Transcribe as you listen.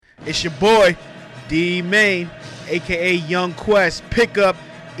It's your boy, D Main, a.k.a. Young Quest. Pick up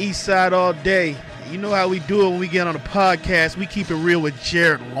Eastside all day. You know how we do it when we get on the podcast. We keep it real with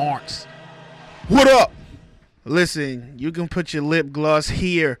Jared Lawrence. What up? Listen, you can put your lip gloss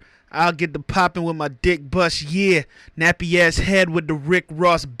here. I'll get the popping with my dick bust, yeah. Nappy ass head with the Rick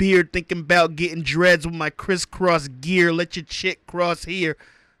Ross beard. Thinking about getting dreads with my crisscross gear. Let your chick cross here.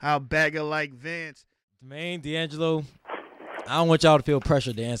 I'll bag her like Vance. Main, D'Angelo, I don't want y'all to feel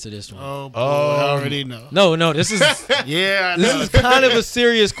pressured to answer this one. Oh, boy, I already know. No, this is Yeah, I know. this is kind of a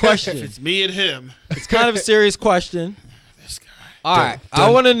serious question. It's me and him. It's kind of a serious question. This guy. All right, I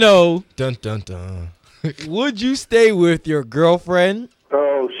want to know, Dun dun dun. would you stay with your girlfriend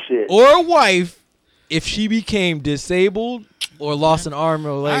Oh, shit. or wife if she became disabled or lost an arm or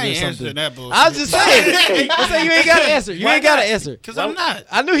a I leg or ain't answering something? that bullshit. I was just saying. I say you ain't got to answer. You ain't got to answer. Because I'm not.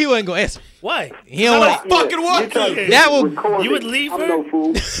 I knew he wasn't going to answer. Why? He don't want fucking want to. That will. You would leave her? I'm no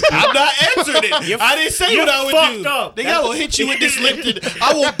fool. I'm not answering it. I didn't say you're what I would fucked do. up. Nigga, I will hit you with this Lipton.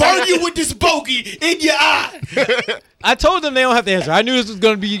 I will burn you with this bogey in your eye. I told them they don't have to answer. I knew this was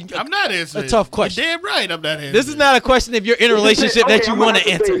going to be. I'm not answering. A tough question. You're damn right I'm not answering. This is not a question if you're in a relationship that you want to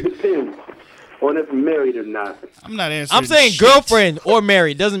answer. It depends on if I'm married or not. I'm not answering. I'm saying shit. girlfriend or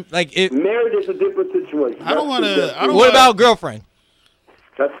married. Doesn't like it. Married is a different situation. I don't want to. What about girlfriend?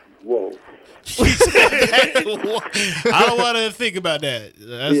 That's, whoa. I don't want to think about that.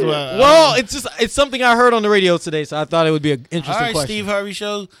 That's why. Well, it's something I heard on the radio today, so I thought it would be an all interesting right, question. Steve Harvey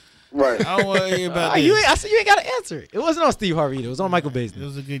show. Right. I don't want to hear about that. I said you ain't got to answer it. It wasn't on Steve Harvey either. It was on Michael It Baisden.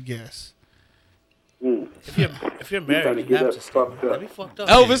 was a good guess. If you're trying to married, you get have us to stay. fucked up. That'd be fucked up.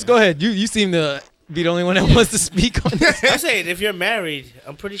 Elvis, go ahead. You seem to be the only one that wants to speak on this. I'm saying if you're married,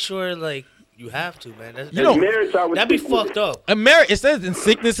 I'm pretty sure like you have to, man. You know, Marriage, I would That'd be stick with fucked it. up. It says in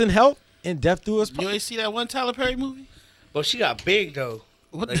sickness and health and death do us part. You ain't see that one Tyler Perry movie? But she got big though.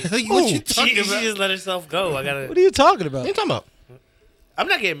 What Like, the hell? What you She, talking she about? just let herself go. What are you talking about? What are you talking about? I'm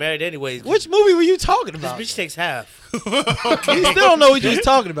not getting married anyways. Which movie were you talking This about? bitch takes half. You still don't know what you was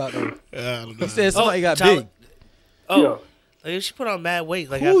talking about though. I don't know. He said somebody got Tyler- big. Oh, like, she put on mad weight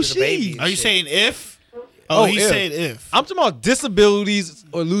like Who after the baby. she? and Are you shit. saying if? Oh, He if. said if. I'm talking about disabilities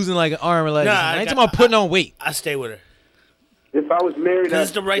or losing like an arm or leg. Nah, I ain't talking about putting on weight. I stay with her If I was married, because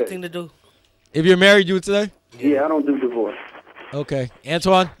it's I'd the right stay. thing to do. If you're married, you would today? Yeah, I don't do divorce. Okay.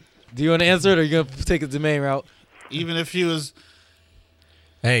 Antoine, do you want to answer it or are you going to take it the main route? Even if she was,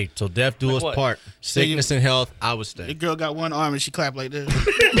 Hey, till death do Like us what? part. Sickness and health, I would stay. the girl got one arm and she clapped like this.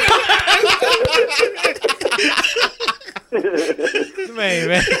 Jermaine,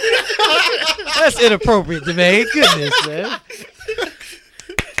 man. That's inappropriate, Jermaine. Goodness, man.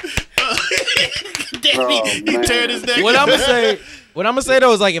 Damn, he man. turned his neck. What I'm gonna say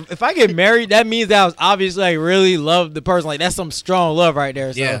though is like if I get married, that means that I was obviously like really love the person. Like that's some strong love right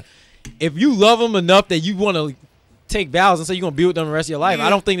there. So Yeah. if you love them enough that you want to take vows and say you're gonna be with them the rest of your life, Yeah. I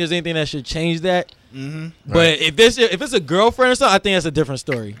don't think there's anything that should change that. Mm-hmm. But if it's a girlfriend or something, I think that's a different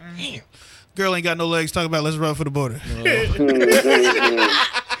story. Girl ain't got no legs. Talking about let's run for the border.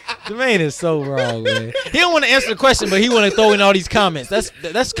 Jermaine is so wrong, man. He don't want to answer the question, but he want to throw in all these comments. That's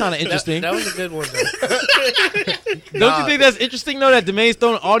kind of interesting. That was a good one though. Don't you think that's interesting though that Jermaine's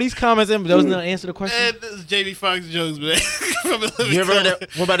throwing all these comments in, but doesn't answer the question? And this is Jamie Foxx jokes, man. From the You ever heard that?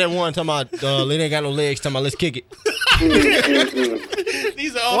 What about that one talking about Lynn ain't got no legs? Talking about let's kick it.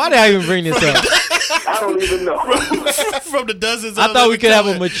 These are all Why did I even bring this up? I don't even know. from the dozens. I thought we could have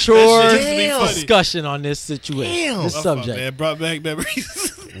a mature That shit used to be funny. discussion on this situation, this My fault, subject. man. Brought back memories.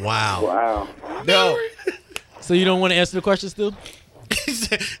 Wow. Wow. No. So you don't want to answer the question still?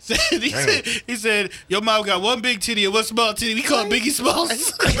 he said, your mom got one big titty and one small titty. We call it Biggie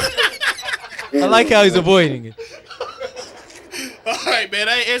Smalls. I like how he's avoiding it. All right, man.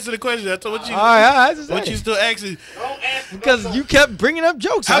 I ain't answer the question. I told what you. All right, What you still asking? because you kept bringing up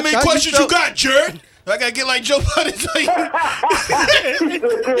jokes. How many questions you got, Jared? I gotta get like Joe Budden.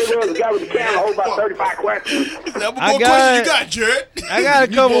 The guy with the camera hold about 35 questions. How many more I got- questions you got, Jared? I got a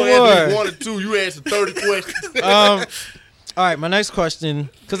couple You gonna answer more. one or two. You answered 30 questions. All right, my next question,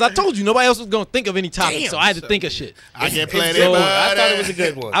 because I told you nobody else was gonna think of any topic, so I had to think of shit. I get playing So, I thought it was a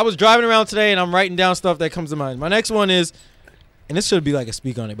good one. I was driving around today and I'm writing down stuff that comes to mind. My next one is, and this should be like a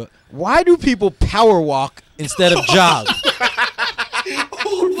speak on it, but why do people power walk instead of jog?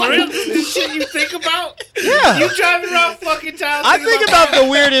 For real? The shit you think about? Yeah. You driving around fucking town? I think about the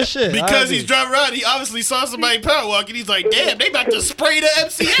weirdest shit. Because I he's do. driving around, he obviously saw somebody power walking. He's like, damn, they about to spray the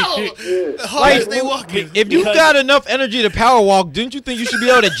MCL. The hard as they walking. If you got enough energy to power walk, didn't you think you should be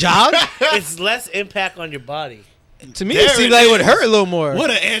able to jog? It's less impact on your body. To me, There it seems it like it would is. hurt a little more. What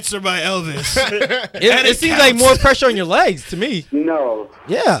an answer by Elvis. It seems like more pressure on your legs to me. No.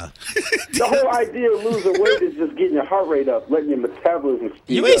 Yeah. The whole idea of losing weight is just getting your heart rate up, letting your metabolism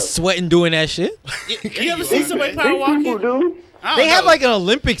speed You ain't up. sweating doing that shit. You ever see somebody power These people walking? do. They have like an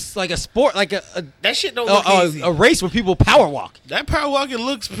Olympics, like a sport, like a That shit don't look easy. a race where people power walk. That power walking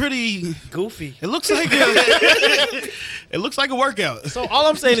looks pretty. Goofy. It looks like it looks like a workout. So all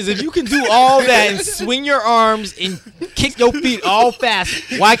I'm saying is, if you can do all that and swing your arms and kick your feet all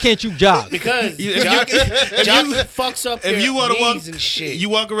fast, why can't you jog? Because If jogging you- fucks up If your you want to walk, knees and shit. you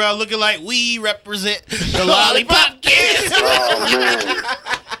walk around looking like we represent the lollipop kids. Oh, man.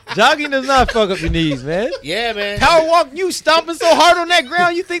 Jogging does not fuck up your knees, man. yeah, man. Power walk, you stomping so hard on that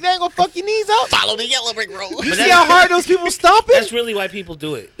ground, you think that ain't gonna fuck your knees out? Follow the yellow brick road. You see how hard those people stomping? That's really why people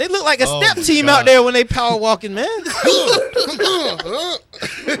do it. They look like a step my team God. out there when they power walking, man.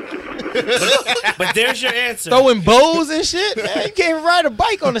 But there's your answer. Throwing bows and shit. Man, you can't even ride a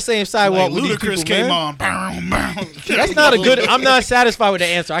bike on the same sidewalk Like with these Ludacris people, came man. on. Bow, bow. That's not a good. I'm not satisfied with the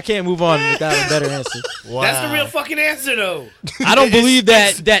answer. I can't move on without a better answer. Wow. That's the real fucking answer, though. I don't believe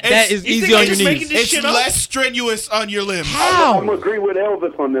that is You easy think on I'm your just making knees. this It's shit up? less strenuous on your limbs. I'm How? gonna agree with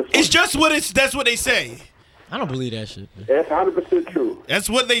Elvis on this one. It's just what it's. That's what they say. I don't believe that shit. Man. That's 100% true. That's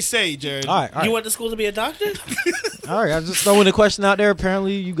what they say, Jared. All right, all You right, went to school to be a doctor? all right. I'm just throwing the question out there.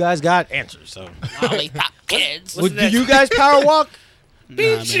 Apparently, you guys got answers. So, Lollipop kids. do you guys power walk? Nah,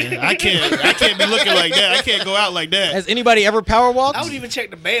 man. I can't be looking like that. I can't go out like that. Has anybody ever power walked? I would even check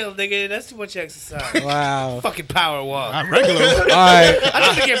the mail, nigga. That's too much exercise. Wow. Fucking power walk. I regular. All right. I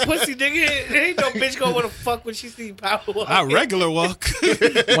don't think get pussy, nigga. There ain't no bitch gonna want to fuck when she see power walk. I regular walk.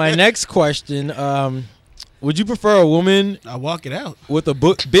 My next question. Would you prefer a woman I walk it out. with a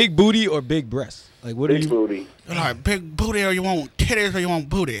big booty or big breasts? Like, what do Big you? booty. All right, big booty or you want titties or you want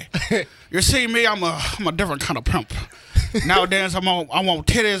booty? You see me, I'm a different kind of pimp. Nowadays, I want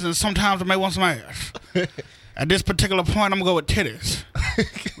titties and sometimes I may want some ass. At this particular point, I'm gonna go with titties.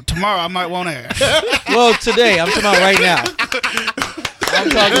 Tomorrow, I might want ass. Well, today I'm talking about right now.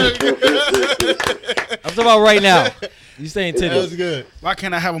 I'm talking about right now. You saying That was titties good. Why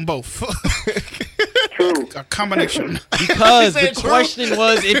can't I have them both? True. A combination. because the said true. question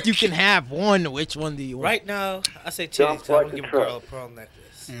was if you can have one, which one do you want? Right now, I say titties. Jump 'cause I want like to give a a girl a truck. pearl necklace.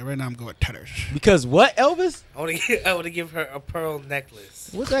 Yeah, right now I'm going with titties. Because what, Elvis? I want to give her a pearl necklace.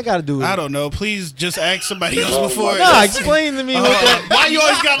 What's that got to do with I it? don't know. Please just ask somebody else before. Nah, explain to me what that. Why you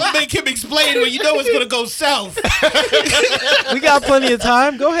always gotta make him explain when you know it's gonna go south? We got plenty of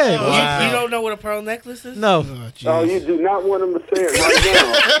time. Go ahead. You don't know what a pearl necklace is? No. Oh, you do not want him to say it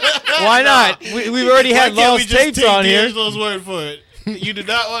right Why not? We've already had Why can't we lost just tapes take on here. D'Angelo's word for it? You do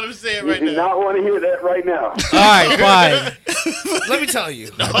not want him to say it now. right You do now. not want to hear that right now. All right, fine. Let me tell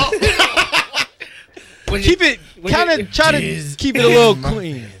you. When Keep it. when Kind you- of try to keep it a little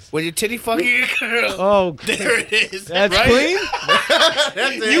clean. When you titty fucking a girl, Oh, There it is. that's Right? clean.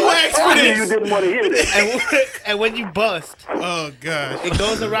 You asked for I knew you this. didn't want to hear that. and when you bust, Oh god. it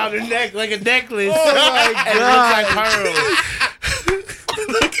goes around her neck like a necklace. Oh, my and it looks like pearls.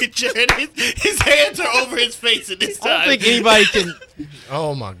 Look at Jared. His hands are over his face at this I don't time. think anybody can.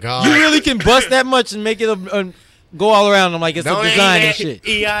 Oh my God. You really can bust that much and make it go all around. I'm like it's Don't a design and shit.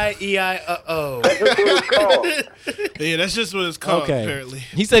 E-I-E-I-O. That's what it's called. Yeah, that's just what it's called. Okay. Apparently.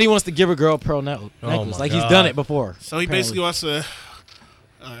 He said he wants to give a girl a pearl necklace. my Like he's God. done it before. So he apparently. basically wants to.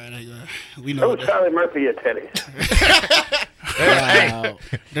 All right, we know. Oh, what that- Charlie Murphy at Teddy. Wow.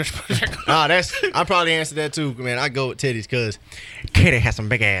 Nah, that's. I probably answered that too, man. I go with titties because Katie has some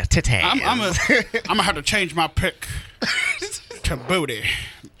big ass titties. I'm gonna have to change my pick to booty.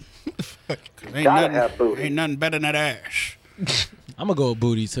 'Cause Gotta have booty. Ain't nothing better than that ass. I'm gonna go with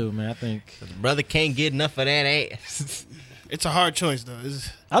booty too, man. I think Brother can't get enough of that ass. It's a hard choice though.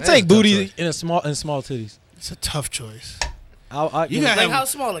 I'll That's take a tough booty choice. in small titties. It's a tough choice. You gotta Like how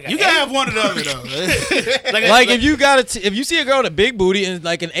small? Like You gotta have one or the other though. like if you got if you see a girl with a big booty and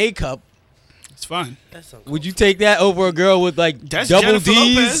like an A cup, It's fine. would you take that over a girl with like That's double Jennifer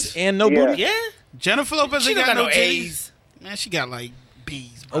D's Lopez. and no Yeah. booty? Yeah, Jennifer Lopez she ain't don't got got no no A's. A's. Man, she got like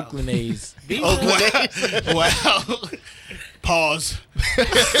B's. Bro. Oakland A's. Wow. Wow. Pause. You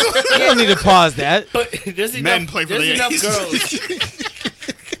don't need to pause that. But there's Men enough, play for there's the enough A's. girls.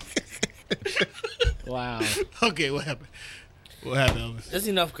 Wow. Okay, what happened? What happened, Elvis? There's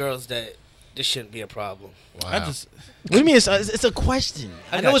enough girls that this shouldn't be a problem. I just What do you mean? It's a question.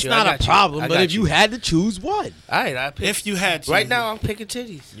 I, I know got it's you, I not a got you, problem, I but got if you you. had to choose one. All right, I pick. if you had to. Right now, I'm picking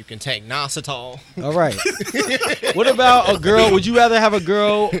titties. You can take Nositol. All right. What about a girl? Would you rather have a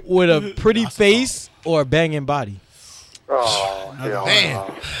girl with a pretty face or a banging body? Oh, hell Man.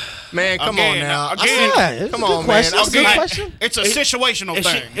 no. Man, come on now. Yeah, it's Come a good on, question. man. It's a good Okay. question. It's a situational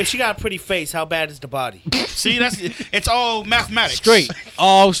thing. If she got a pretty face, how bad is the body? See, it's all mathematics. Straight,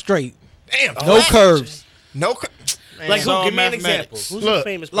 all straight, Damn. no curves. No. Like, all who? Give me an example. mathematics. Who's Look, a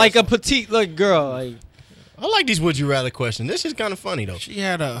famous Like a person? petite, like girl, like I like these would you rather questions. This is kind of funny though. She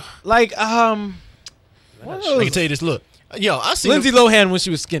had a. what I was can tell you this. Look, yo, I see Lindsay Lohan when she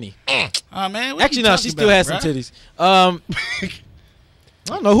was skinny. Oh man. what Actually, you no, talking she still about, has some bruh? titties.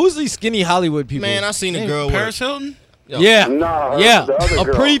 I don't know who's these skinny Hollywood people. Man, I seen a girl with. Paris Hilton. Yeah, Nah, yeah, the other a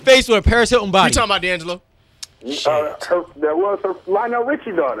girl. pretty face with a Paris Hilton You body. talking about D'Angelo? That was her Lionel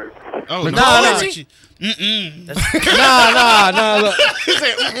Richie daughter. Oh Nah. Richie. Nah. Look.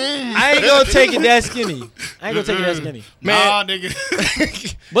 I ain't gonna take it that skinny. Nah,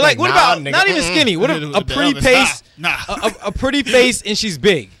 nigga. But like, what Nah, about nigga. not even skinny? What With a the pretty Elvis. face? Nah. A pretty face and she's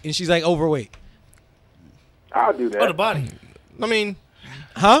big and she's like overweight. I'll do Oh, the that. body. I mean,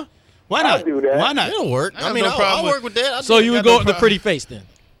 Huh? Why I'll not? do that. Why not? it'll work. I have I mean, no problem I'll with- work with that. I So do you that. would go with the problem. pretty face then?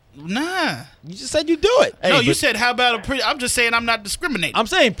 Nah. You just said you do it. No, Hey, you but- said how about a pretty? I'm just saying I'm not discriminating. I'm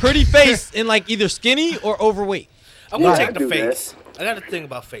saying pretty face and like either skinny or overweight. I'm gonna Yeah, take I the do that. face. I got to think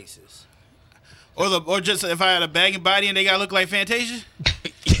about faces. Or just if I had a banging body and they gotta look like Fantasia.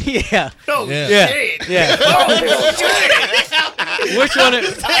 Yeah. Oh, Yeah. shit. Yeah. Which one? I'm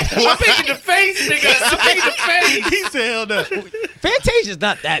picking the face, nigga. I'm picking the face. He said hell no. Fantasia's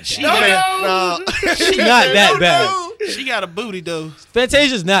not that bad. No. She's not that bad. She got a booty though.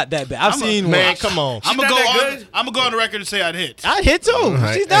 Fantasia's not that bad. I've seen Man, worse. come on. I'm not gonna that go on. good? I'm gonna go on the record and say I'd hit. I'd hit too.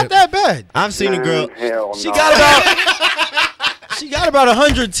 right. She's not that bad. I've seen a girl. Hell She no. got about she got about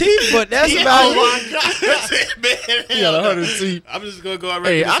 100 teeth, but that's about it. Man, He got 100 teeth. I'm just gonna go on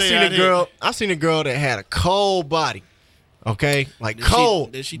record Hey, and I say seen I'd a girl. I seen a girl that had a cold body. Okay, like hit.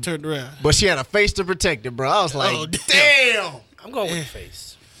 cold, Then she turned around. but she had a face to protect it, bro. I was like, Oh, damn. I'm going with the face.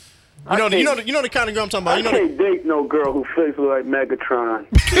 You know the kind of girl I'm talking about. I You know can't date no girl who face look like Megatron.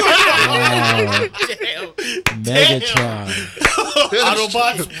 Megatron.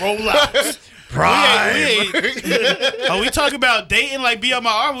 Autobots roll out. Are we talking about dating like be on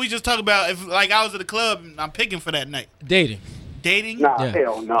my arm? Or we just talking about if like I was at the club and I'm picking for that night. Dating. Dating? Nah, Yeah.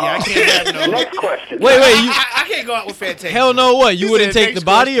 hell no. Yeah, I can't have no. Next question. Wait, you I can't go out with Fantasia. hell no what? You wouldn't said take the next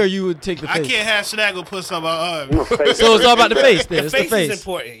body or you would take the I face? can't have Snaggle put some on my I'm arm. a face. So it's all about the face then. The It's the face, is face.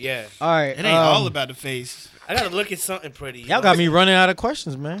 important, yeah. All right. It ain't all about the face. I gotta look at something pretty. Y'all got me running out of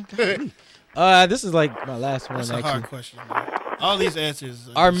questions, man. This is like my last one That's a hard actually. question. Man. All these answers.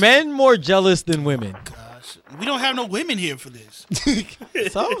 Are men more jealous than women? Gosh, we don't have no women here for this.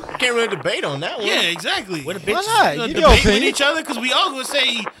 So? can't really debate on that one. Yeah, exactly. What a Why bitch. not? We'll Give your debate with opinion. each other because we all gonna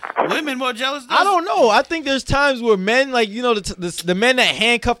say women more jealous. Than I don't know. I think there's times where men, like you know, the men that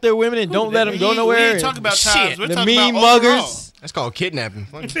handcuff their women and don't let them go We nowhere. ain't talking about Shit. times. We're the talking mean about overall. muggers. That's called kidnapping.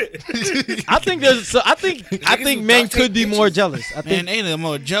 I think there's. So I think men could be more jealous. I Man, think, ain't a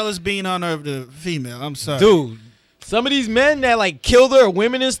more jealous being on earth than a female. I'm sorry. dude. Some of these men that like kill their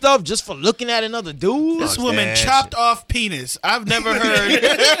women and stuff just for looking at another dude. This woman that chopped off penis. I've never heard.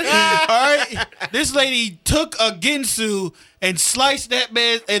 All right, this lady took a Ginsu and sliced that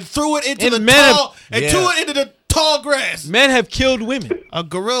man and threw it into And the men tall and Yeah. threw it into the tall grass. Men have killed women A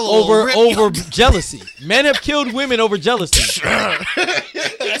gorilla over jealousy. Men have killed women over jealousy.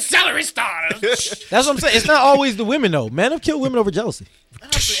 celery starter. That's what I'm saying. It's not always the women though. Men have killed women over jealousy.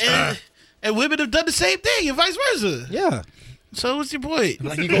 and women have done the same thing and vice versa. Yeah. So what's your point?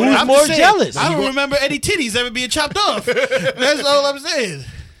 Who's I'm more just saying, jealous? I don't remember any titties ever being chopped off. That's all I'm saying.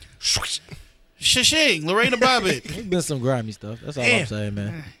 Shashing, Lorena Bobbitt. There's been some grimy stuff. That's all I'm saying,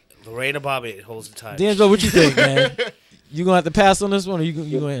 man. Lorena Bobbitt holds the title. D'Angelo, what you think, man? You gonna have to pass on this one, or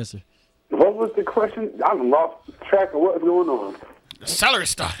you gonna answer? What was the question? I'm lost track of what's going on. Celery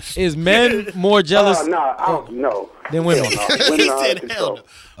starters. Is men more jealous Nah, I don't know. than women? No, He women are out said of hell control.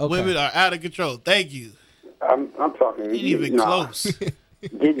 no. Okay. Women are out of control. Thank you. I'm talking. Ain't even nah. close.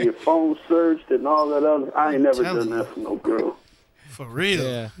 Getting your phone searched and all that other. I ain't never telling done that for no girl. For real.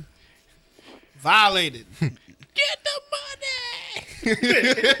 Yeah. Violated.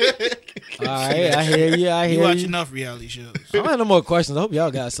 All right, I hear you. I You hear watch you. enough reality shows. I don't have no more questions. I hope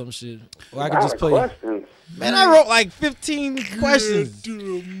y'all got some shit, or I can Lot just of play. questions. Man, I wrote like 15 questions.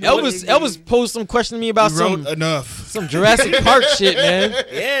 Elvis posed some question to me about You wrote some enough. Jurassic Park shit, man.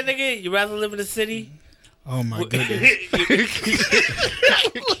 Yeah, nigga, you rather live in the city? Oh my goodness.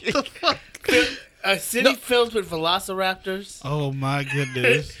 A city filled with velociraptors, Oh my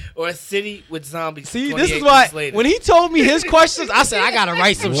goodness. or a city with zombies. See, 28 this is why years later. when he told me his questions, I said I gotta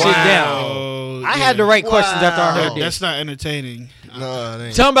write some shit down. Oh, I had to write questions after I heard That- this. That's not entertaining. No, it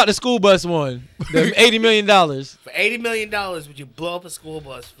ain't. Tell him about the school bus one. The $80 million. For $80 million, would you blow up a school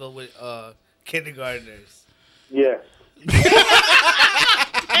bus filled with kindergartners? Yes.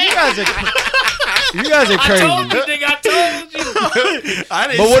 You guys are I told crazy. you, nigga. I told you. I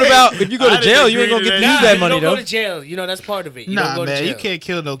didn't But what say- about if you go I to jail? You ain't didn't gonna get agree to to use that. that You money don't go though. to jail. You know that's part of it. You Nah, don't go to man, jail. you can't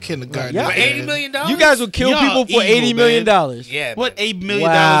kill no kindergarten. Yeah. For $80 million? You guys would kill Y'all people for evil, $80 million. Yeah. What man. $8 million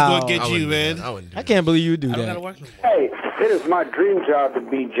Wow. gonna get you, man? I wouldn't do I can't believe you would do I don't gotta that. work no more. Hey, it is my dream job to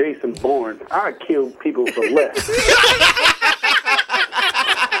be Jason Bourne. I kill people for less.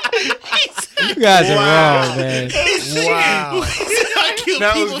 You guys are wrong, man. Wow. I kill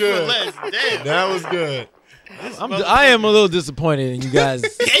That people was good. for less. Damn. That was good. I am a little disappointed in you guys.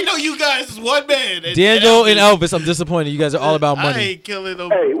 Ain't no you guys is one man. D'Angelo and Elvis, I'm disappointed. You guys are all about I money. ain't killing no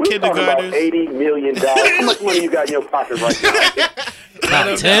Hey, we're talking about kindergartners. $80 million. How much money you got in your pocket right now?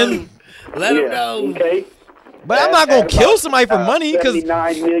 About 10. Let him know. Okay. But I'm not gonna kill somebody for money because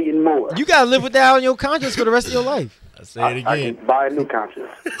 79 million more. you gotta live with that on your conscience for the rest of your life. I say it I again. can buy a new conscience.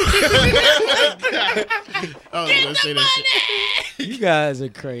 Oh, let's say that shit. You guys are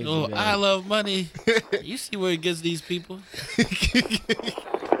crazy. Oh, man. I love money. You see where it gets these people?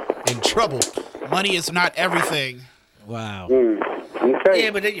 In trouble. Money is not everything. Wow. Okay.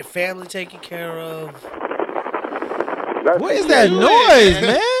 Yeah, but then your family taken care of. That's What is that noise,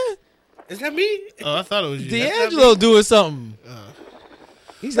 man? Is that me? Oh, I thought it was you. D'Angelo doing something.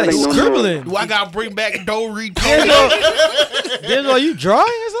 He's like That ain't no scribbling. Do I gotta bring back Doe Reed? D'Angelo, you drawing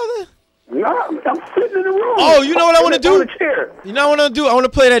or something? No, I'm sitting in the room. Oh, you know what I wanna On do? the chair. You know what I want to do? I want to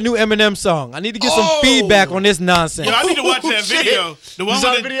play that new Eminem song. I need to get some feedback on this nonsense. Yo, I need to watch that video. The one You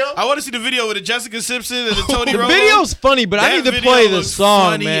saw with the video? I want to see the video with the Jessica Simpson and the Tony The Romo. video's funny, but I That need to video play the looks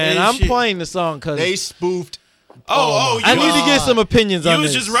song, funny man. as I'm shit. playing the song because They spoofed. Oh, I need to get some opinions You on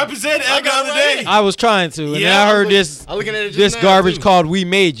was this. just representing I the got other right. day. I was trying to, and then Yeah, I heard I'm this I'm looking at it just this now, garbage too. called "We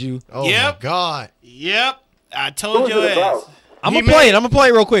Made You." Oh Yep. my God. Yep, I told Who's your it ass. about? I'm He gonna play made- it. I'm gonna play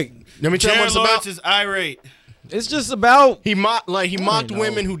it real quick. Let me tell you what Jared it's Lawrence about. is irate. It's just about He mocked know.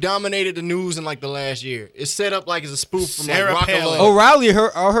 women who dominated the news in like the last year. It's set up like it's a spoof from Sarah like Rock Palin. and Roll. O'Reilly.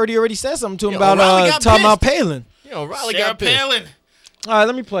 I heard he already said something to him Yeah, about O'Reilly got talking about pissed. Palin. You know, Riley Sarah got pissed. Palin. All right,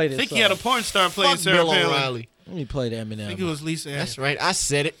 let me play I this. think he had a porn star playing Fuck Sarah Bill Palin. O'Reilly. Let me play the I think it Eminem. was Lisa. That's right. I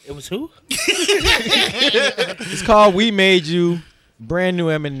said it. It was who? It's called "We Made You." Brand new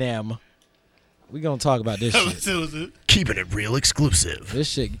Eminem. We gonna talk about this shit. It was it. Keeping it real exclusive. This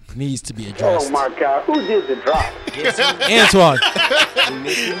shit needs to be Oh addressed. my God, who did the drop? Antoine.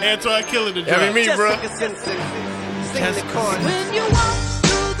 Antoine killing the That drop. be me, bro. When you walk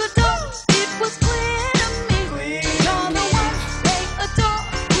through the door, it was clear to me. You're the one they adore,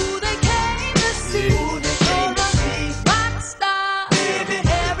 who they came to see. You're a rock star,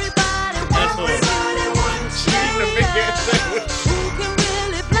 everybody wants you. Who can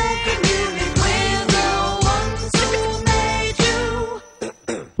really blame you when the ones who made you?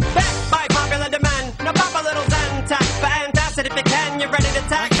 Backed by popular demand. Now pop a little Zantac. Fantastic if you can. You're ready to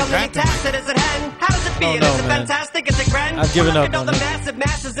tackle any task that is at hand. How does it feel? Oh, no, Is it man. fantastic? Is it grand? I've given Look up at all on the it. massive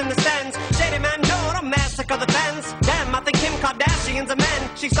masses in the stands. Shady man, no, don't massacre the fans. Damn, I think Kim Kardashian's a man.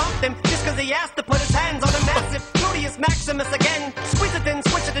 She stomped him just cause he asked to put his hands on a massive Gluteus Maximus again. Squeeze it in,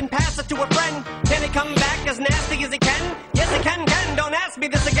 switch it and pass it to a friend. Can he come back as nasty as he can? Yes, he can. Don't ask me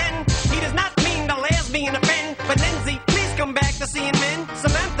this again. He does not mean to lesbian offend. But Lindsay, please come back to seeing men.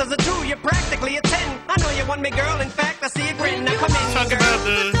 Samantha's a 2, you're practically a 10. I know you want me, girl. In fact, I see a grin. Now come in, Talk girl. about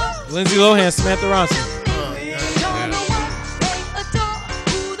the. Lindsay Lohan, Samantha Ronson.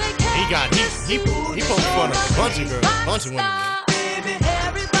 He poked fun at a bunch of girls, a bunch of women. Man.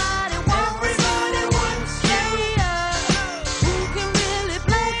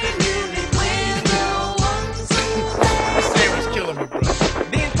 Sarah's killing me, bro.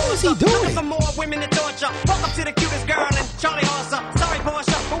 What's he doing? For more women to torture. Walk up to the cutest girl and Charlie Horser. Sorry,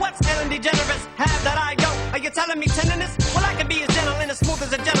 Portia, but what's Ellen DeGeneres? Have that I go. Are you telling me tenderness? Well, I can be as gentle and as smooth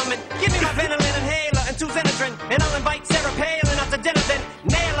as a gentleman. Give me my Ventolin inhaler and 2 Xenadrin, and I'll invite Sarah Palin out to dinner then.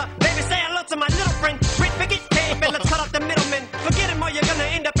 Nail her, baby, say hello to my little friend. Brit Bigot, cave, and let's cut out the middleman. Forget him or you're gonna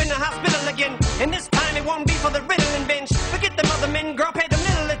end up in the hospital again. And this time it won't be for the Ritalin binge. Forget them other men, girl, pay them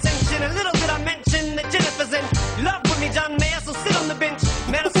little attention. A little did I mention that Jennifer's in love with me, John Mayer, so sit on the bench.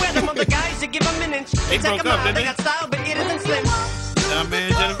 Man, I swear them other guys, you give them an inch. They take broke them up, out, didn't they they? got style, but it isn't slim. Nah,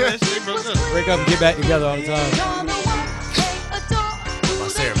 man, Jennifer, that shit broke up. Break up and get back together all the time.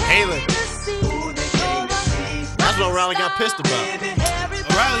 About Sarah Palin. That's what Riley got pissed about.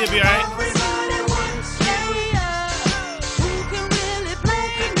 O'Reilly will be alright.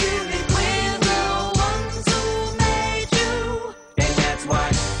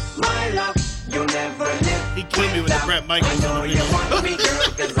 Brett Michaels on the video. Want me, girl,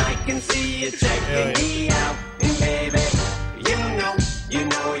 'cause I can see you checking me out. And baby, you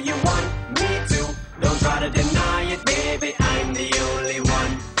know you want me to. Don't try to deny it, baby. I'm the only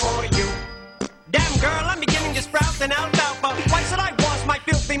one for you. Damn, girl, I'm beginning to sprout and alfalfa. Why should I wash my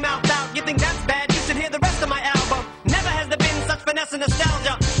filthy mouth out? You think that's bad? You should hear the rest of my album. Never has there been such finesse and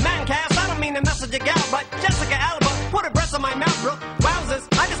nostalgia. Man, Cass, I don't mean to message a gal, but Jessica Alba put her breasts on my mouth, Brooke. Wowzers,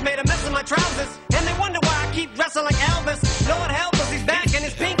 I just made a mess of my trousers. And they wonder why I keep dressing like Elvis. Lord help us, he's back in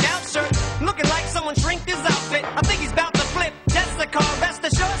his pink out shirt, looking like someone shrinked his outfit. I think he's about to flip. Jessica, rest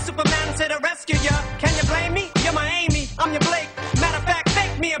assured, Superman's here to rescue ya. Can you blame me? You're my Amy, I'm your Blake. Matter of fact,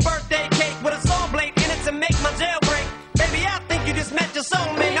 bake me a birthday cake with a saw blade in it to make my jailbreak. Baby, I think you just met your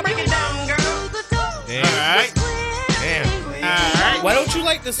soulmate. Now break it down, girl. Alright. Alright. Why don't you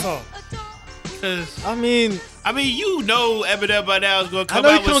like this song? I mean, you know Eminem by now is going to I come know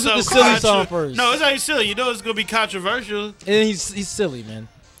he out with comes some with the silly song first. No, it's not even silly. You know it's going to be controversial. and he's silly, man.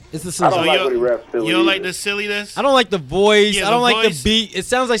 It's the I silly. don't So like you- when he raps silly. You don't like either. the silliness? I don't like the voice. Yeah, I don't the like voice. the beat. It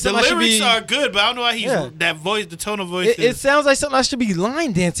sounds like The something I should lyrics be. are good, but I don't know why he's Yeah. that voice, the tone of voice. It sounds like something I should be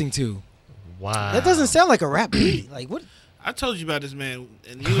line dancing to. Wow. That doesn't sound like a rap beat. Like what? I told you about this man,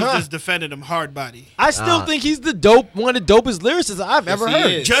 and you was just defending him hard body. I still think he's one of the dopest lyricists I've ever he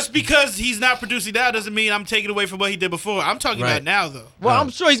heard. is. Just because he's not producing now doesn't mean I'm taking away from what he did before. I'm talking Right. about now, though. Well, I'm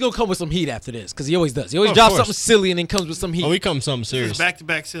sure he's gonna come with some heat after this because he always does. He always Of drops course. something silly and then comes with some heat. Oh, we come something It's serious.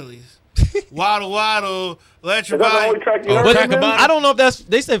 back-to-back sillies. Waddle, waddle, let your Is that the only body. track you Oh, heard but from Crack a him? bottle. I don't know if that's.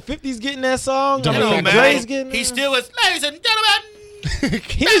 They said 50's getting that song. Don't I You know, mean, know, Dre's man. getting. He that. still is, ladies and gentlemen.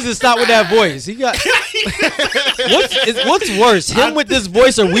 He needs to stop with that voice. He got. What's worse, him with this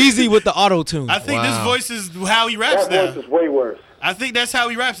voice or Wheezy with the auto tune? I think this Wow. voice is how he raps That now. voice is way worse. I think that's how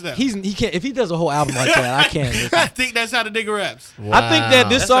he raps now. He can't. If he does a whole album like that, I can't. listen. I think that's how the nigga raps. I think that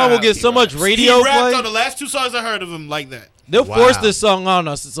this That's song not will how get he so much raps. radio He rapped play. on the last two songs I heard of him like that. They'll Wow. force this song on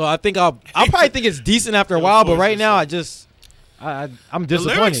us, so I think I'll probably think it's decent after a They'll while. But force right this now, song. I'm The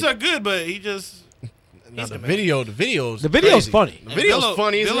lyrics disappointed. are good, but he just No, the video's The video's crazy. funny. The video's Bill,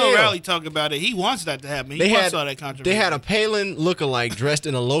 funny as Bill hell. O'Reilly talk about it. He wants that to happen. He They wants had all that controversy. they had a Palin lookalike dressed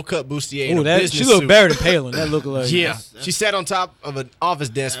in a low cut bustier and Ooh, a that business she looked suit. better than Palin. That looked like Yeah, she sat on top of an office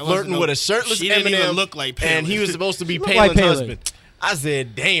desk That wasn't flirting no- with a shirtless she didn't Eminem, even look like Palin. and he was supposed to be looked Palin's like Palin. husband. I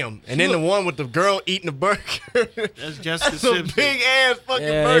said, "Damn!" And then the one with the girl eating a burger. That's Jessica That's a Simpson. big ass fucking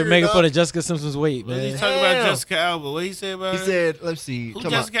Yeah, burger. they're making dog. fun of Jessica Simpson's weight, What did he man. talk about Damn. Jessica Alba? What he say about He her? said, "Let's see." Who Talking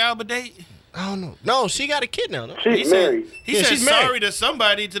about- Jessica Alba date? I don't know. No, she got a kid now. No? He She's said, married. he Yeah, said she's married. sorry to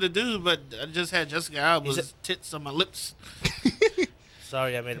somebody, to the dude, but I just had Jessica Alba's tits on my lips.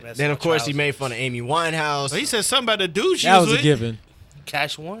 Sorry, I made a mess. Then of of my course he trousers. made fun of Amy Winehouse. So he said something about the dude she That was was a with. given.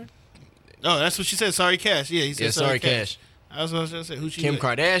 Cash Warren. Oh, that's what she said. Sorry, Cash. Yeah, he said Yeah, sorry, Cash. I was going to say who she Kim with.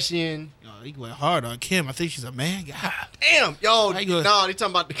 Kardashian. Oh, he went hard on Kim. I think she's a man. God, Damn, yo, How you gonna- no, they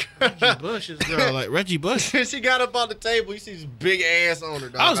talking about Reggie the. Bush is girl like Reggie Bush. She got up on the table. You see this big ass on her.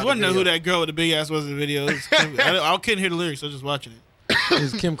 Dog, I was on the wondering who video. that girl with the big ass was in the video. It was Kim. I couldn't hear the lyrics. I was just watching it. It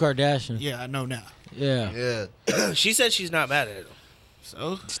was Kim Kardashian. Yeah, I know now. Yeah. Yeah. She said she's not mad at it.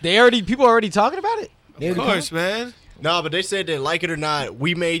 So, People already talking about it. of course, man. No, but they said that, like it or not,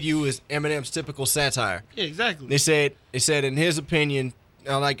 "We Made You" is Eminem's typical satire. Yeah, exactly. They said in his opinion,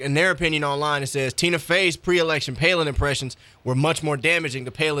 like in their opinion online, it says Tina Fey's pre-election Palin impressions were much more damaging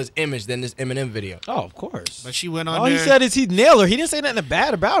to Palin's image than this Eminem video. Oh, of course. But she went on All there. he said is he'd nail her. He didn't say nothing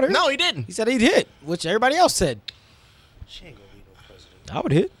bad about her. No, he didn't. He said he'd hit, which everybody else said. She ain't gonna be no president. I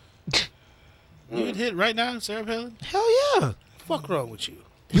would hit. You would hit right now, Sarah Palin? Hell yeah. Fuck wrong with you?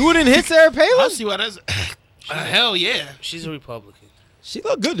 You wouldn't hit Sarah I Palin? see why that's. Hell yeah. She's a Republican. She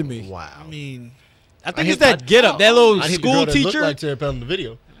looked good to me. Wow. I mean, I think it's that get up, that little I hit the school girl that looked teacher. like Sarah Palin in the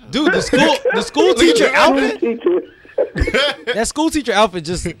video. Dude, the school teacher outfit. Teacher. That school teacher outfit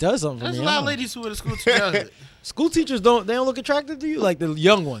just does something for there's me. a I lot don't of know. ladies who were the school teachers. School teachers don't look attractive to you, like the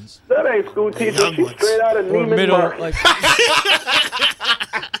young ones That ain't school teacher. young She's ones. straight out of or Neiman middle. Marcus. Like,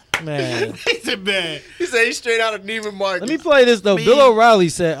 man, He's a man. He said he's straight out of Neiman Marcus. let me play this though. Me- Bill O'Reilly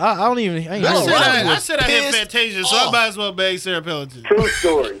said, "I ain't I heard said, that." I said I hit pissed Fantasia, so I might as well bang Sarah Palin too. True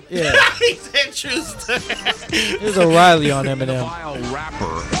story. Yeah, He said true story. here's O'Reilly on Eminem. Vile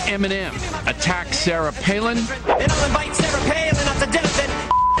rapper Eminem attacks Sarah Palin. And I'll invite Sarah Palin out to dinner then.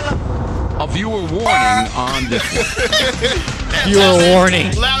 A viewer warning on this one. Viewer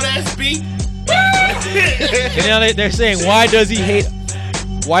warning. Loud ass beat. And now they're saying, why does he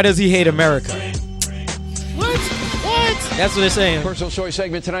hate America? What? That's what they're saying. Personal story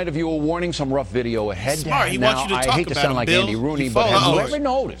segment tonight. A viewer warning. Some rough video ahead. Smart. He now, wants you to I talk hate to about sound him, like Bill. Andy Rooney, He but have follows you ours. ever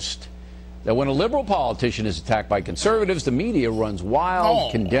noticed that when a liberal politician is attacked by conservatives, the media runs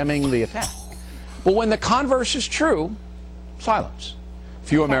wild, condemning the attack? But when the converse is true, silence.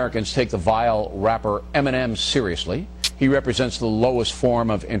 Few Americans take the vile rapper Eminem seriously. He represents the lowest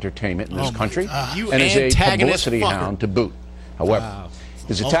form of entertainment in this country You and is a antagonist publicity fucker. hound to boot. However,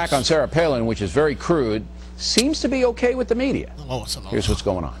 his attack on Sarah Palin, which is very crude, seems to be okay with the media. Here's what's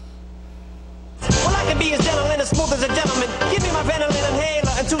going on. Well, I can be as gentle and as smooth as a gentleman. Give me my Benylin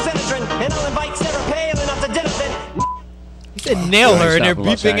inhaler and 2 Xenadrin, and I'll invite Sarah Palin out to dinner then. He said nail her, and they're From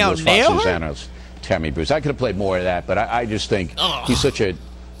Los beeping out Angeles, nail Fox her? News Tammy Bruce. I could have played more of that, but I just think he's such a...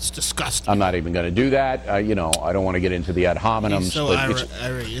 It's disgusting. I'm not even going to do that. I don't want to get into the ad hominems. He's so but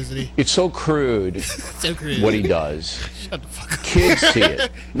irate, isn't he? it's so crude So crude. what he does. Shut the fuck up. Kids see it,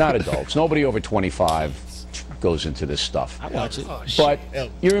 not adults. Nobody over 25 goes into this stuff. I watch it. But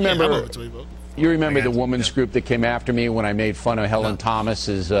you remember, I'm over 25. the women's group that came after me when I made fun of Helen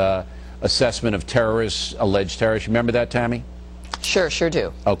Thomas's assessment of alleged terrorists. You remember that, Tammy? Sure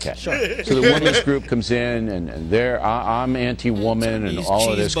do. Okay. So the women's group comes in, and I'm anti-woman and all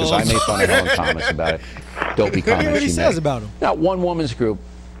of this because I made fun of Helen Thomas about it. Dopey comments what he she says made. about him. Not one women's group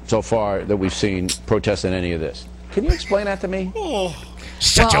so far that we've seen protesting any of this. Can you explain that to me? Well,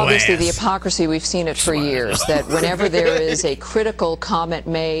 obviously, the hypocrisy, we've seen it for years, that whenever there is a critical comment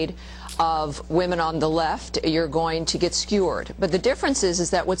made of women on the left, you're going to get skewered. But the difference is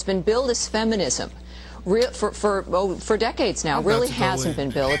that what's been billed as feminism for decades now really hasn't been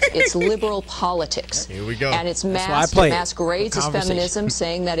billed. It's liberal politics. Here we go. And it's why I masked, play it. masquerades as Conversation. feminism,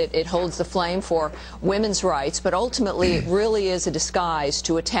 saying that it holds the flame for women's rights, but ultimately it really is a disguise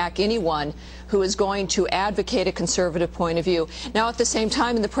to attack anyone who is going to advocate a conservative point of view. Now, at the same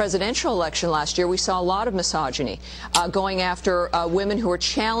time, in the presidential election last year, we saw a lot of misogyny going after women who were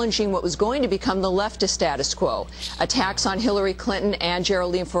challenging what was going to become the leftist status quo. Attacks on Hillary Clinton and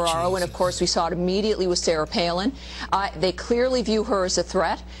Geraldine Ferraro, and of course we saw it immediately with Sarah Palin. They clearly view her as a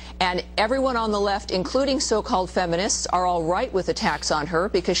threat, and everyone on the left, including so-called feminists, are all right with attacks on her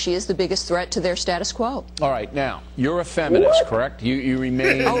because she is the biggest threat to their status quo. All right, now, you're a feminist, correct? You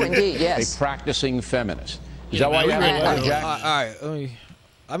remain Oh, indeed, yes. a practicing feminist. Is that why you have a Jack? All right.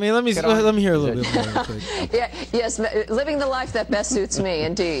 Let me hear a little bit more real quick. Yes, living the life that best suits me,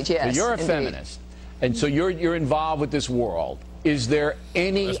 indeed, yes. So you're a indeed. feminist, and so you're involved with this world. Is there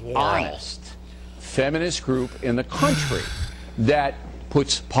any honest feminist group in the country that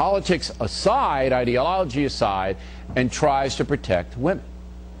puts politics aside, ideology aside, and tries to protect women?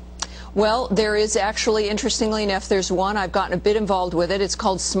 Well, there is actually, interestingly enough, there's one. I've gotten a bit involved with it. It's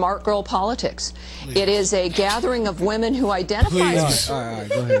called Smart Girl Politics. It is a gathering of women who identify as... All right,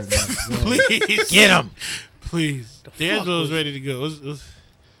 go ahead. Please. Get him. Please. D'Angelo's ready to go.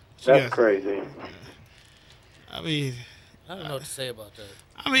 That's crazy. I mean, I don't know what to say about that.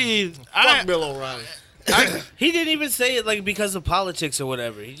 Fuck Bill O'Reilly. He didn't even say it like because of politics or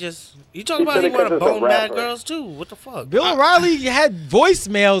whatever. He talked about said he it want to 'cause it's a bone mad rapper. girls too. What the fuck? Bill O'Reilly had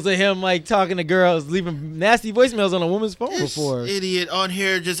voicemails of him like talking to girls, leaving nasty voicemails on a woman's phone this before. idiot on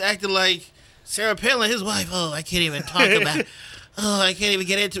here just acting like Sarah Palin, his wife. Oh, I can't even talk about. I can't even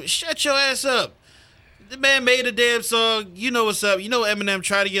get into it. Shut your ass up. The man made a damn song. You know what's up. You know Eminem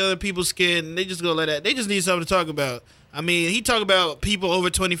tried to get other people's skin. And they just gonna let that. They just need something to talk about. I mean, he talk about people over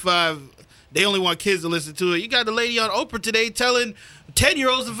 25. They only want kids to listen to it. You got the lady on Oprah today telling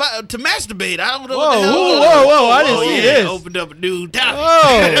 10-year-olds to masturbate. I don't know what the hell. Whoa! I didn't see this. Opened up a new topic.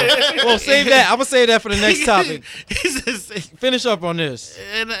 Oh, well, save that. I'm gonna save that for the next topic. He's just- Finish up on this.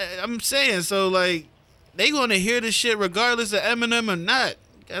 and I'm saying, so like, they gonna hear this shit regardless of Eminem or not.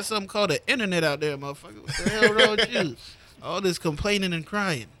 Got something called the internet out there, motherfucker. What the hell wrong with you? All this complaining and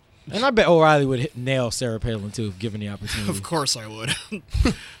crying. And I bet O'Reilly would nail Sarah Palin too, if given the opportunity. Of course I would.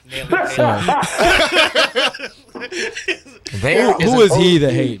 Who is he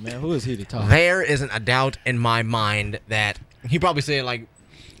to hate, man? Who is he to talk? There isn't a doubt in my mind that he probably said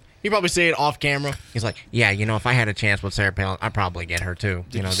it off camera. He's like, yeah, if I had a chance with Sarah Palin, I'd probably get her too.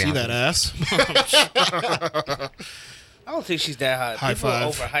 Did you see that ass? I don't think she's that hot. High People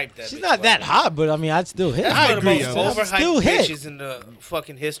five. overhype that. She's bitch, not by that the way. hot, but I mean, I'd still hit. That's I one of the agree, most Elvis. overhyped Still hit. bitches in the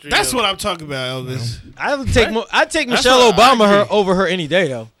fucking history. That's of- what I'm talking about, Elvis. I'd take That's Michelle what I Obama agree. over her any day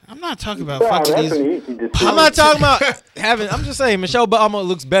though. I'm not talking about Wow, fucking that's an these. easy decision. I'm not talking about having. I'm just saying Michelle Obama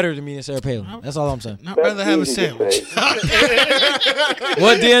looks better to me than Sarah Palin. That's all I'm saying. I'd That's rather have a easy to sandwich. say.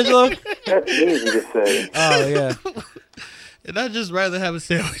 What, D'Angelo? That's easy to say. Oh yeah. And I'd just rather have a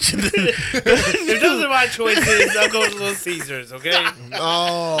sandwich. If those are my choices, I'll go to Little Caesars. Okay.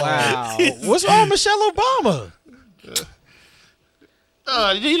 Oh, Wow. What's wrong with Michelle Obama?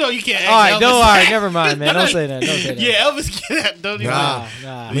 You can't ask All right, Elvis. all right, never mind, man. Don't say that. Don't say that. Yeah, Elvis can't. Don't even.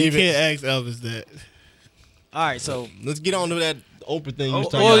 Nah. You can't ask Elvis that. All right, so let's get on to that The Oprah thing you was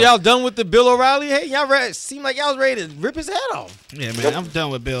talking Well, about. y'all done with the Bill O'Reilly? Hey, y'all seem like y'all was ready to rip his head off. Yeah, man, I'm done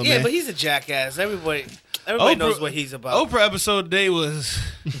with Bill, Yeah, man. but he's a jackass. Everybody knows what he's about. Oprah episode today was,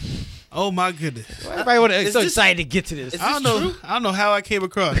 oh my goodness. Everybody was so excited to get to this. I don't know how I came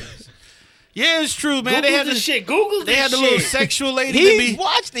across this. Yeah, it's true, man. Google this shit. Google They had the this little shit. sexual lady. He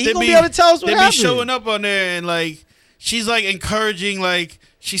watched it. He gonna be able to tell us what They happened. be showing up on there and like she's like encouraging, like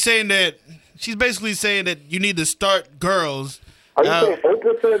she's saying that she's basically saying that you need to start girls. Are you saying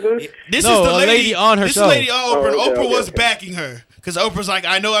Oprah said this? This No, is the a lady on her This show. is lady on Oprah. and Oh, okay, Oprah was okay. backing her because Oprah's like,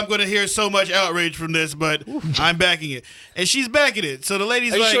 I know I'm going to hear so much outrage from this, but I'm backing it, and she's backing it. So the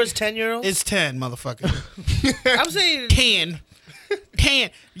lady's Are you like, sure it's 10-year-olds? It's 10, motherfucker. I'm saying 10.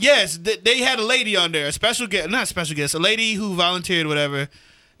 Yes, they had a lady on there, a special guest, not special guest, a lady who volunteered, whatever.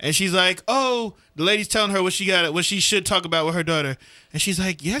 And she's like, oh, the lady's telling her what she should talk about with her daughter. And she's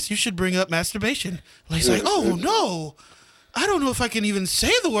like, yes, you should bring up masturbation. The lady's like, oh, no. I don't know if I can even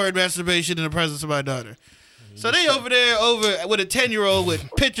say the word masturbation in the presence of my daughter. So they over there with a 10-year-old with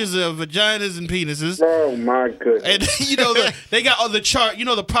pictures of vaginas and penises. Oh my goodness! And you know they got on the chart, you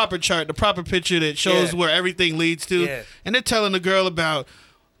know the proper chart, the proper picture that shows where everything leads to. Yeah. And they're telling the girl about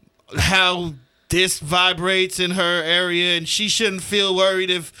how this vibrates in her area, and she shouldn't feel worried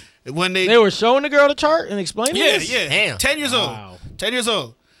if when They were showing the girl the chart and explaining yeah, this? yeah, Damn. 10 years old, 10 years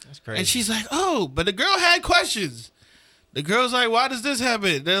old. That's crazy. And she's like, oh, but the girl had questions. The girl's like, why does this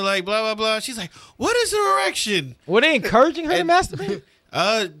happen? They're like, blah, blah, blah. She's like, what is her erection? Were they encouraging her to masturbate?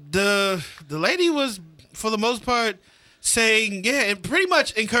 The lady was, for the most part, saying, yeah, and pretty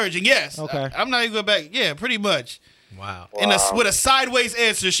much encouraging, yes. Okay. I'm not even going back. Yeah, pretty much. Wow. With a sideways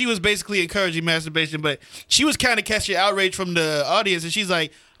answer, she was basically encouraging masturbation, but she was kind of catching outrage from the audience, and she's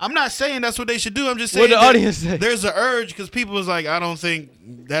like, I'm not saying that's what they should do. I'm just saying What'd the audience say? There's an urge, because people was like, I don't think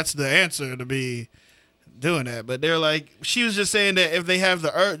that's the answer to be doing that. But they're like, she was just saying that if they have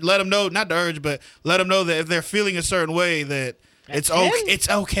the urge, let them know, not the urge, but let them know that if they're feeling a certain way, that it's okay. It's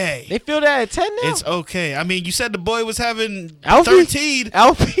okay. They feel that at 10 now? It's okay. I mean, you said the boy was having Alfie? 13.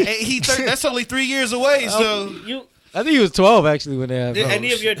 Alfie? That's only 3 years away, so... I think he was 12 actually when they had Did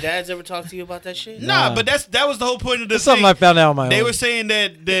any of your dads ever talk to you about that shit? Nah, but that was the whole point of the That's something I found out on my They own. were saying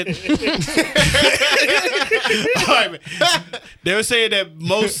that All right, man. They were saying that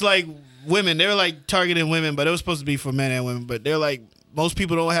most like women, they were like targeting women, but it was supposed to be for men and women. But they're like, most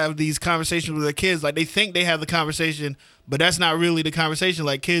people don't have these conversations with their kids. Like they think they have the conversation, but that's not really the conversation.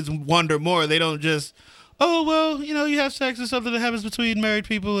 Like kids wonder more. They don't just, oh well, you know, you have sex or something that happens between married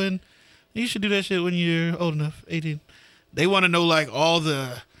people, and you should do that shit when you're old enough, 18. They want to know like all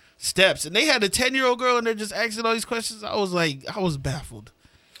the steps, and they had a 10-year-old girl, and they're just asking all these questions. I was baffled.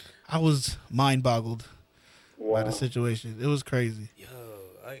 I was mind boggled by the situation. It was crazy. Yo,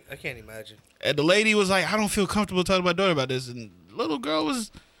 I can't imagine. And the lady was like, I don't feel comfortable talking to my daughter about this. And the little girl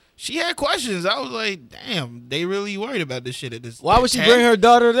she had questions. I was like, damn, they really worried about this shit at this. Why would she bring her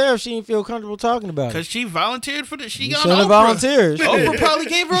daughter there if she didn't feel comfortable talking about it? Because she volunteered for this. She got shouldn't have Oprah. volunteered. Oprah probably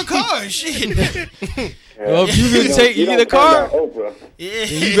gave her a car. Shit. Well, if you get a car, Yeah.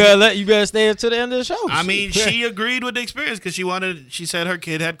 then you better stay until the end of the show. I mean, she agreed with the experience because she said her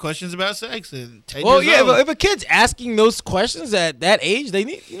kid had questions about sex and 10 Well, years yeah, old. but if a kid's asking those questions at that age, you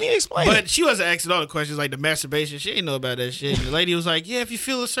need to explain it. But she wasn't asking all the questions like the masturbation. She didn't know about that shit. And the lady was like, yeah, if you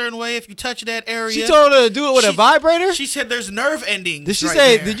feel a certain way, if you touch that area. She told her to do it with a vibrator? She said there's nerve endings. Did she right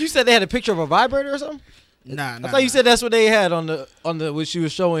say? there. Did you say they had a picture of a vibrator or something? Nah. I thought you said that's what they had on the when she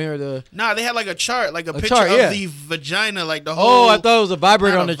was showing her the. Nah, they had like a chart, like a picture chart, yeah. of the vagina, like the whole. Oh, I thought it was a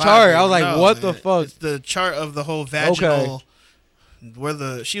vibrator not on a the chart. I was vibrator, like, no, what the man. fuck? It's the chart of the whole vaginal. Where they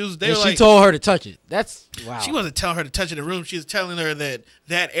And were she like, told her to touch it. That's wow. She wasn't telling her to touch it in the room. She was telling her that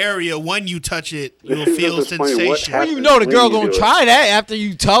area, when you touch it, you'll feel sensation. Well, you know the girl gonna try that after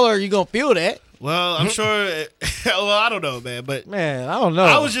you tell her you gonna feel that. Well, I'm sure. Well, I don't know, man. But man, I don't know.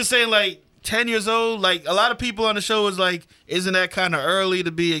 I was just saying, like 10 years old. Like a lot of people on the show was like, "Isn't that kind of early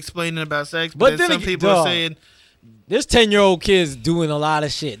to be explaining about sex?" But then some again, people are saying, there's 10-year-old kids doing a lot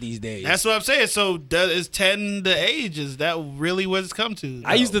of shit these days. "That's what I'm saying." So is 10 the age? Is that really what it's come to?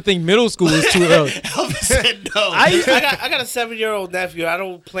 I used to think middle school was too early. Elvis said no. I got a 7-year-old nephew. I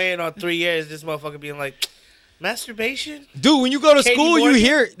don't plan on 3 years. This motherfucker being like, masturbation? Dude, when you go to Katie school, Morgan? you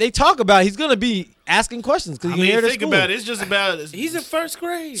hear they talk about it. He's gonna be asking questions because I you mean, hear the think school. about it. It's just about. He's in first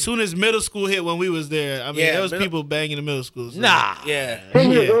grade. As soon as middle school hit, when we was there, I mean, Yeah, there was middle- people banging in middle school. So. Nah. Yeah.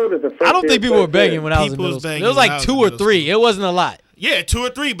 10 years old is the first I don't year think people were sex banging ed. when I was in People middle was school. banging It was when I like was 2 in or middle 3. It wasn't a lot. Yeah, 2 or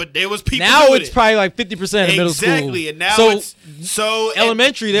 3, but there was people. Now doing it's it. probably like 50% in middle school. Exactly, and now so so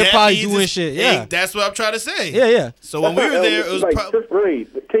elementary, they're that probably means doing it's- shit. Yeah, that's what I'm trying to say. yeah, yeah. So when we were there, it was like fifth grade.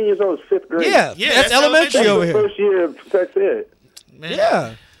 10 years old is fifth grade. Yeah, Yeah, that's that's elementary elementary. over the here. first year of sex ed. man.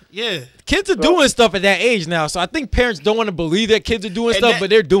 Yeah. Yeah. Kids are doing stuff at that age now, so I think parents don't want to believe that kids are doing stuff, but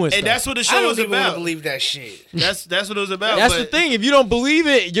they're doing stuff. And that's what the I show don't was even want about. to believe that shit. That's what it was about. That's the thing. If you don't believe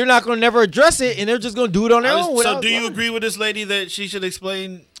it, you're not going to never address it, and they're just going to do it on their own. So without do you learning. agree with this lady that she should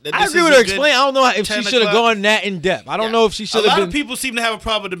explain? That I this agree is with a her good explain. I don't know if she 10 should have o'clock? gone that in depth. I don't know if she should A have lot been. of people seem to have a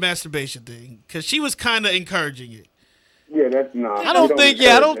problem with the masturbation thing because she was kind of encouraging it. Yeah, that's not. I don't think.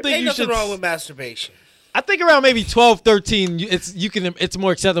 Yeah, I don't think Ain't you nothing should. wrong with masturbation. I think around maybe 12, 13, it's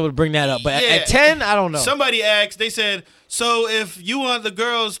more acceptable to bring that up. But at 10, I don't know. Somebody asked, they said, so if you want the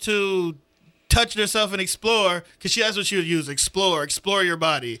girls to touch themselves and explore, because that's what she would use, explore your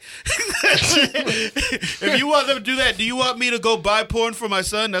body. If you want them to do that, do you want me to go buy porn for my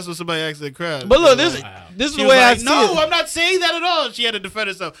son? That's what somebody asked in the crowd. But look, this is She the was way I like, see no, it. I'm not saying that at all. She had to defend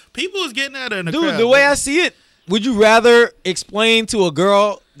herself. People was getting at her in the Dude, crowd. the way I see it, would you rather explain to a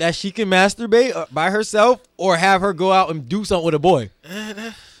girl that she can masturbate by herself or have her go out and do something with a boy?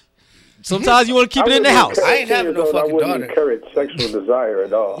 Sometimes you want to keep it in the house. I ain't having no fucking I wouldn't daughter. encourage sexual desire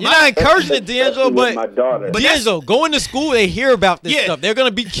at all. You're not encouraging it, D'Angelo, Especially with my but daughter. D'Angelo, going to school, they hear about this Yeah. stuff. They're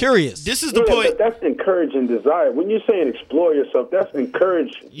gonna be curious. This is the Yeah, point. but that's encouraging desire. When you're saying explore yourself, that's Yeah.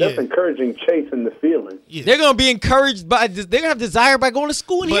 encouraging chasing the feeling. They're gonna be encouraged by. They're gonna have desire by going to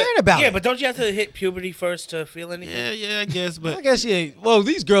school and But- hearing about Yeah, it. but don't you have to hit puberty first to feel anything? Yeah, I guess, but I guess yeah. Well,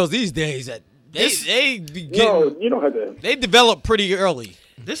 these girls these days, they be getting, No, you don't have to. they develop pretty early.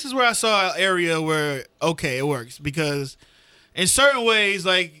 this is where I saw an area where, okay, it works. Because in certain ways,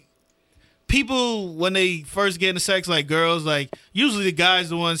 like, people, when they first get into sex, like girls, like, usually the guy's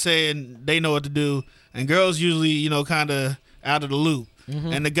the one saying they know what to do. And girls usually, kind of out of the loop.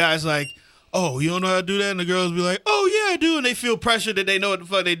 And the guy's like, oh, you don't know how to do that? And the girls be like, oh, yeah, I do. And they feel pressure that they know what the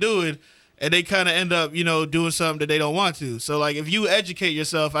fuck they doing. And they kind of end up, doing something that they don't want to. So, like, if you educate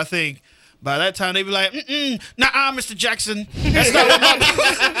yourself, I think by that time they be like, nah, Mr. Jackson. That's not what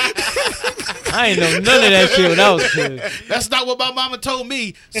I ain't know none of that shit when I was a kid. That's not what my mama told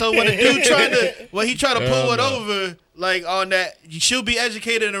me. So when the dude he tried to pull it over, like on that, she'll be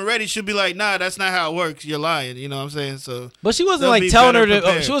educated and ready. She'll be like, nah, that's not how it works. You're lying. You know what I'm saying? So, But she wasn't they'll like be telling her better to.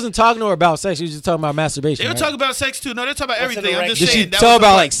 prepared. She wasn't talking to her about sex. She was just talking about masturbation. They were right? talking about sex too. No, they're talking about What's an everything. I'm just Did saying. she that talk was the about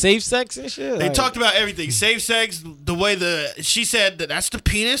part. like safe sex and shit? They Like- talked about everything. Safe sex, the way she said that's the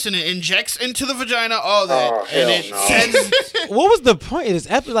penis and it injects into the vagina, all that. Oh, and hell it no. sends. What was the point of this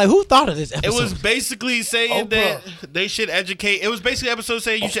episode? Like, who thought of this It episode? was basically saying that they should educate. It was basically an episode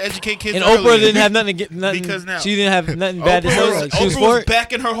saying you should educate kids. and early. Oprah didn't have nothing to get nothing. Because now- she didn't have nothing bad to say. Oprah Like, she was Oprah for was it.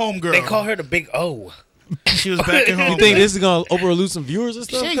 back in her homegirl. They call her the Big O. She was back in her You homegirl. think this is gonna Oprah lose some viewers and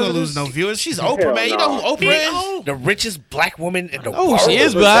She stuff? ain't gonna lose no viewers. She's Oprah, Hell man. You no. know who Oprah is? The richest black woman in the Oh, world. she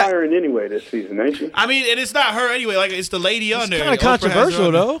is black. Retiring anyway this season, ain't she? I mean, and it's not her anyway. Like, it's the lady on there. Kind of Oprah has her controversial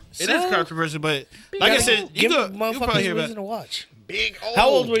on there. though. It is controversial, but like I said, you give probably motherfuckers hear a about reason to watch. Big O. How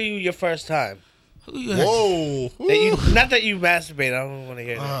old were you your first time? Whoa. Not that you masturbated. I don't want to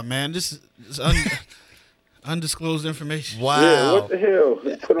hear that. Oh man, this is undisclosed information. Yeah, Wow. what the hell?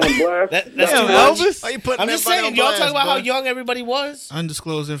 Put on blast? That's Damn, too much. Elvis. Why you putting I'm just everybody saying, on y'all blast, talk about how boy? young everybody was.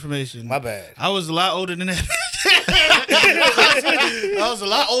 Undisclosed information. My bad. I was a lot older than that. I was a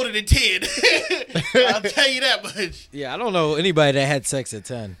lot older than 10. I'll tell you that much. Yeah, I don't know anybody that had sex at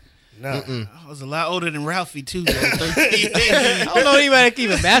 10. No. I was a lot older than Ralphie too. Though, 13. I don't know anybody that can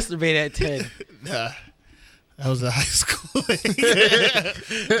even masturbate at 10. Nah, that was in high school.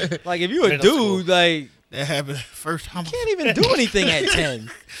 Like, if you a Middle dude, school. like, That happened first time. can't even do anything at 10.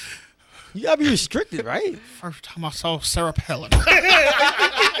 You gotta be restricted, right? First time I saw Sarah Palin.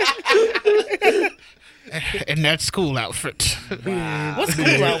 In that school outfit. What's cool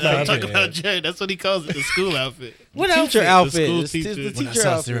I'm outfit? talking about Jay. That's what he calls it, the school outfit. What Teacher outfit? outfit. school It's the teacher. teacher When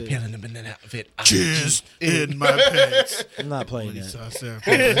I outfit. Palin in that outfit. Jizz in my pants. I'm not playing He that. saw Sarah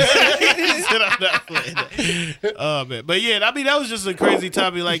Palin. He said, I'm not playing that. Oh, man. But yeah, I mean, that was just a crazy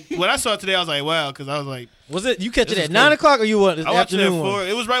topic. Like, when I saw it today, I was like, wow, because I was like, Was it, you catch it This at is 9 good. o'clock or you what? I watched it at Afternoon 4. one?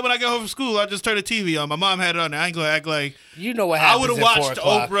 It was right when I got home from school. I just turned the TV on. My mom had it on there. I ain't going to act like You know what I happens would have at 4 watched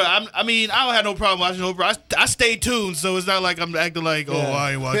o'clock. Oprah. I mean, I don't have no problem watching Oprah. I stayed tuned, so it's not like I'm acting like, oh, Yeah.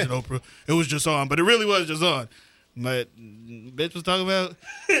 I ain't watching Oprah. It was just on, but it really was just on. But bitch was talking about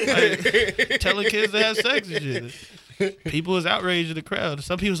like, telling kids to have sex and shit. People was outraged in the crowd.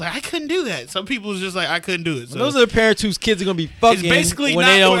 Some people was like, I couldn't do that. Some people was just like, I couldn't do it. So Those are the parents whose kids are gonna be fucking it's basically when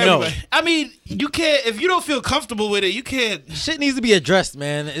not they don't for know. everybody. I mean, you can't if you don't feel comfortable with it. You can't. Shit needs to be addressed,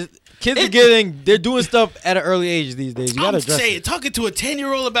 man. Kids they're doing stuff at an early age these days. You gotta I'm address saying, it. talking to a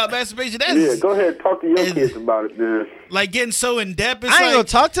 10-year-old about masturbation, that's Yeah, go ahead. Talk to your kids about it, man. like getting so in depth. It's I ain't like, gonna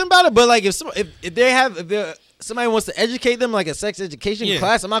talk to them about it, but like if somebody wants to educate them like a sex education Yeah.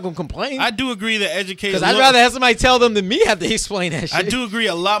 class, I'm not gonna complain. I do agree that education. Because I'd rather have somebody tell them than me have to explain that shit. I do agree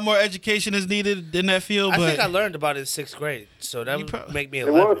a lot more education is needed in that field, I but think I learned about it in 6th grade, so that would make me It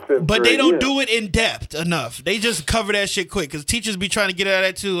was 11. fifth But they grade, don't yeah. do it in depth enough. They just cover that shit quick because teachers be trying to get out of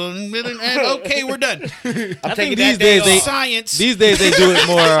that too. And okay, we're done. I think these days science. These days they do it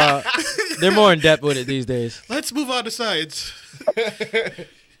more. They're more in depth with it these days. Let's move on to science.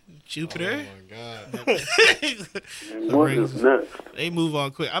 Jupiter. Oh my God. What is next? They move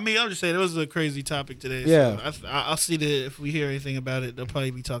on quick. I mean, I'm just saying it was a crazy topic today. Yeah. So I'll see that if we hear anything about it, they'll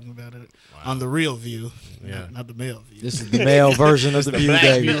probably be talking about it on the real View. Yeah. Not the male View. This is the male version of the View, Black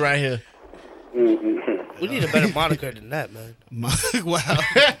baby. view right here. We need a better moniker than that, man. Wow.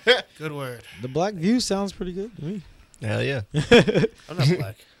 Good word. The Black View sounds pretty good to me. Hell yeah. I'm not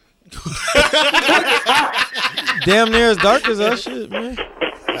black. Damn near as dark as us, shit, man.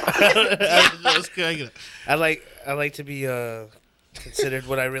 That's good. I like to be considered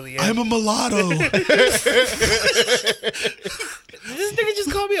what I really am. I'm a mulatto. Did this nigga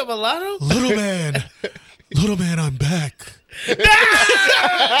just call me a mulatto? Little man, I'm back.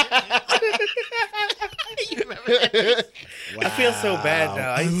 I feel so bad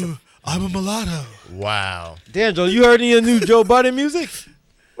now. I used to, I'm a mulatto. Wow. D'Angelo, you heard any of the new Joe Budden music?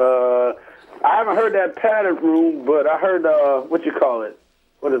 I haven't heard that Padded Room, but I heard what you call it?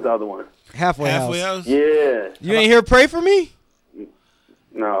 What is the other one? Halfway Halfway House. house. Yeah. You ain't hear Pray For Me?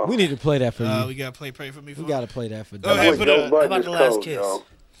 No. We need to play that for you. We gotta pray for me. We gotta play that for Go ahead, put Joe a, Budden how about is the Last cold, Kiss? yo.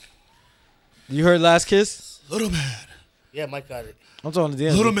 You heard Last Kiss? Little man. yeah, Mike got it. I'm talking to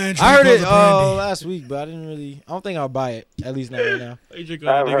D'Angelo. Little man I heard drank it all the brandy. last week, but I didn't really. I don't think I'll buy it. At least not right now.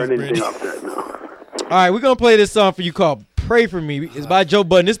 I haven't heard anything off that, no. All right, we're gonna play this song for you called "Pray For Me." It's by Joe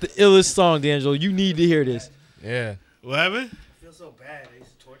Budden. It's the illest song, D'Angelo. You need to hear this. Yeah. What happened? I feel so bad. I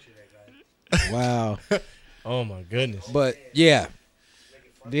used to torture that guy. Wow. Oh my goodness. But yeah,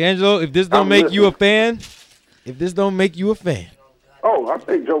 D'Angelo, if this don't make you a fan, Oh, I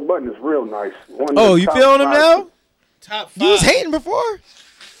think Joe Budden is real nice. Oh, you feeling him now? Top 5. You was hating before.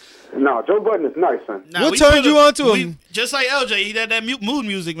 No, Joe Budden is nice, son. Nah, What we turned put you on to we- him? Just like LJ, he had that mood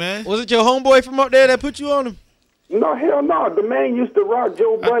music, man. Was it your homeboy from up there that put you on him? No, hell no. The man used to rock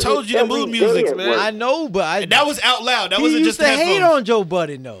Joe Budden. told you the every mood music, day at man. work. I know, but That was out loud. That he wasn't used just to hate headphones. on Joe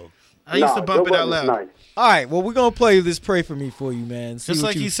Budden though. I used to bump Joe it out Budden is loud. nice. All right, well we're gonna play this "Pray For Me" for you, man. See Just what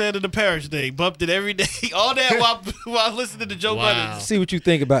like you, he said in the parish day. Bumped it every day. All that while listening to Joe Budden. see what you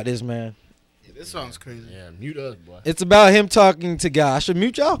think about this, man. Yeah, this song's crazy. Yeah, mute us, boy. It's about him talking to God. I should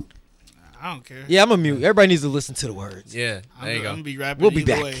mute y'all. I don't care. Yeah, I'm gonna mute. Everybody needs to listen to the words. Yeah, I'm there you gonna go. be rapping We'll be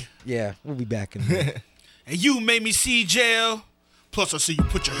either back. way. Yeah, we'll be back in a minute. And you made me see jail. Plus, I see you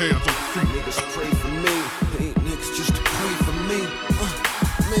put your hands on the street. Niggas pray for me. Ain't niggas just to pray for me.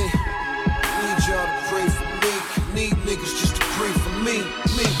 Me. Need y'all to pray for me. Need niggas just to pray for me.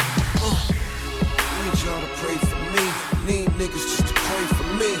 Me. Need y'all to pray for me. Need niggas just to pray for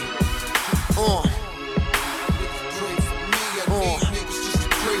me. Pray for me. I need niggas just to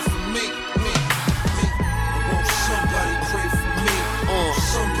pray for me. Me. I want somebody pray for me.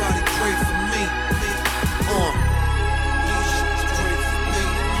 Somebody pray for me.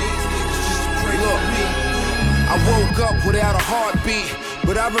 I woke up without a heartbeat,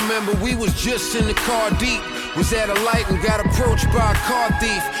 but I remember we was just in the car deep. Was at a light and got approached by a car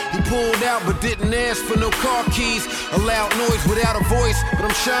thief. He pulled out but didn't ask for no car keys. A loud noise without a voice, but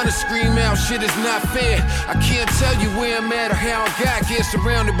I'm trying to scream out, shit is not fair. I can't tell you where I'm at or how I got here.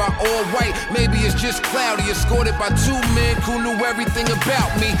 Surrounded by all white, maybe it's just cloudy. Escorted by two men who knew everything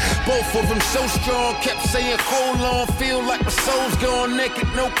about me. Both of them so strong, kept saying hold on. Feel like my soul's gone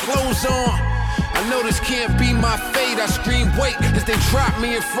naked, no clothes on. I know this can't be my fate. I scream wait as they dropped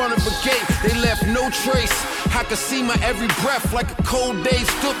me in front of a gate. They left no trace. I could see my every breath like a cold day.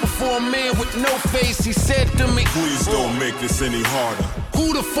 Stood before a man with no face. He said to me, please don't make this any harder.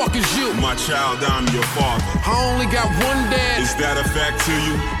 Who the fuck is you? My child, I'm your father. I only got one dad. Is that a fact to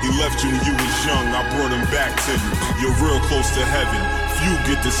you? He left you when you was young. I brought him back to you. You're real close to heaven. You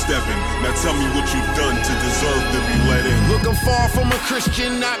get to stepping. Now tell me what you've done to deserve to be let in. Look, I'm far from a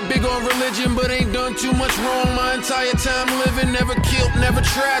Christian, not big on religion, but ain't done too much wrong my entire time living. Never killed, never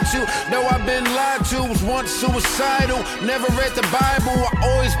tried to. Though I've been lied to, was once suicidal. Never read the Bible, I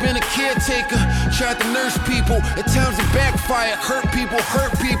always been a caretaker. Tried to nurse people, at times it backfired. Hurt people,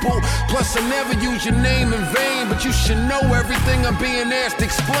 Plus I never use your name in vain, but you should know everything I'm being asked to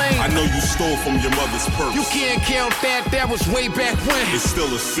explain. I know you stole from your mother's purse. You can't count that, that was way back when. it's still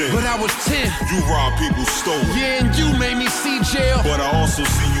a sin. But I was 10. You rob people stolen. Yeah, and you made me see jail. But I also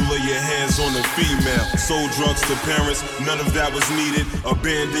see you lay your hands on a female. Sold drugs to parents, none of that was needed.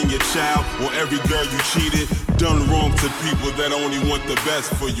 Abandon your child on every girl you cheated. Done wrong to people that only want the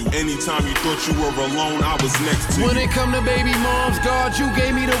best for you. Anytime you thought you were alone, I was next to When you. it come to baby moms, God, you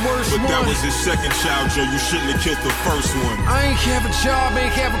gave me the worst But one. that was your second child, Joe. You shouldn't have killed the first one. I ain't have a job,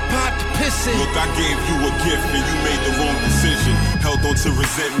 ain't have a pot to piss in. Look, I gave you a gift and you made the wrong decision. Held on to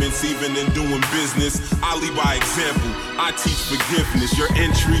resentments even in doing business. I lead by example. I teach forgiveness. Your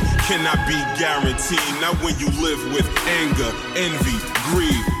entry cannot be guaranteed. Not when you live with anger, envy,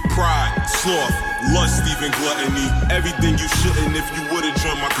 greed, pride, sloth, lust, even gluttony. Everything you shouldn't if you would've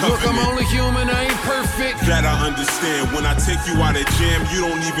joined my Look, I'm covenant. only human, I ain't perfect. That I understand. When I take you out of jam, you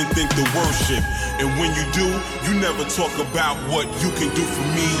don't even think to worship. And when you do, you never talk about what you can do for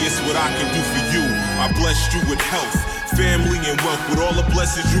me. It's what I can do for you. I blessed you with health, family, and wealth. With all the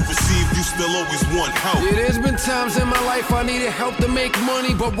blessings you've received, you still always want help. Yeah, there's been times in my life I needed help to make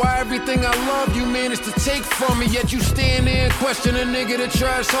money, but why everything I love you managed to take from me? Yet you stand there and question a nigga that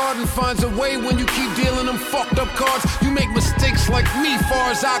tries hard and finds a way when you keep dealing them fucked up cards. You make mistakes like me, far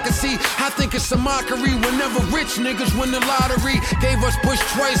as I can see. I think it's a mockery whenever rich niggas win the lottery. Gave us push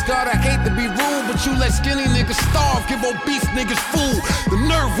twice, God, I hate to be rude, but you let skinny niggas starve, give obese niggas food. The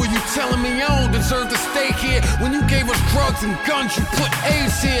nerve where you telling me I don't deserve to stay here. When you gave us drugs and guns, you put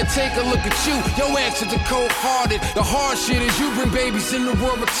AIDS here. Take a look at you, your actions are cold-hearted. The hard shit is you bring babies in the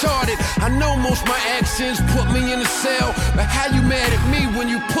world retarded. I know most my actions put me in a cell, but how you mad at me when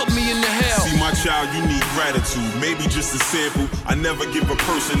you put me in the hell? See, my child, you need gratitude, maybe just a sample. I never give a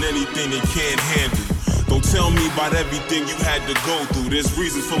person anything they can't handle. Don't tell me about everything you had to go through. There's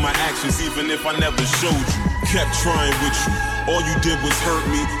reasons for my actions, even if I never showed you. Kept trying with you, all you did was hurt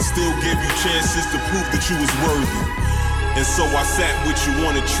me. Still gave you chances to prove that you was worthy. And so I sat with you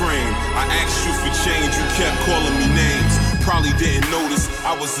on a train. I asked you for change, you kept calling me names. Probably didn't notice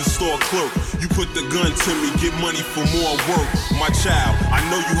I was the store clerk. You put the gun to me, get money for more work. My child, I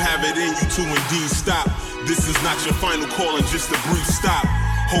know you have it in you to indeed stop. This is not your final call and just a brief stop.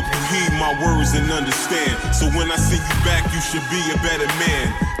 Hope you heed my words and understand. So when I see you back, you should be a better man.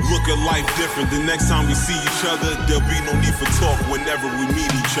 Look at life different. The next time we see each other, there'll be no need for talk whenever we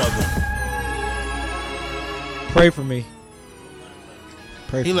meet each other. Pray for me.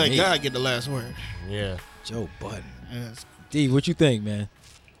 Pray He for let me. God get the last word. Yeah. Joe Budden. Yes. D, what you think, man?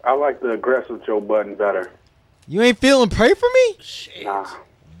 I like the aggressive Joe Budden better. You ain't feeling pray for me? Nah.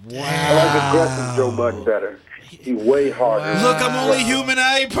 I like aggressive Joe Budden better. He's way harder. Look, I'm only human.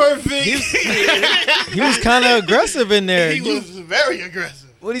 I ain't perfect. He was kind of aggressive in there. He was very aggressive.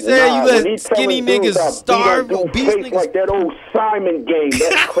 What he say? You when he let skinny telling dudes niggas how starve, beat that dude's obese face niggas. like that old Simon game.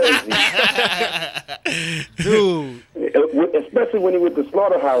 That's crazy. Dude. Especially when he with the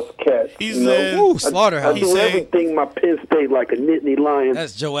Slaughterhouse cat. He you said, know? Ooh, Slaughterhouse. I do everything my Penn State like a Nittany Lion.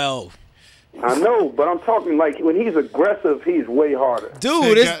 That's Joel. I know, but I'm talking like when he's aggressive, he's way harder.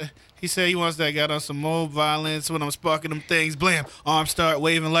 Dude, it's, he said he wants that guy on some more violence when I'm sparking them things. Blam. Arms start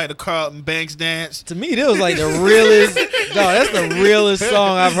waving like the Carlton Banks dance. to me, that was like the realest. No, that's the realest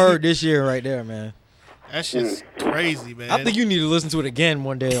song I've heard this year right there, man. That shit's crazy, man. I think you need to listen to it again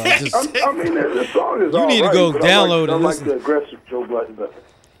one day. Like just, I mean, the song is You all need to right, go but download I and like listen. the aggressive Joe Budden better.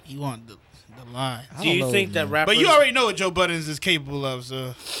 You want the line. Do you think that rappers? But you already know what Joe Buttons is capable of,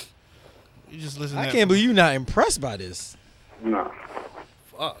 so you just listen to I that. can't believe you're not impressed by this. No.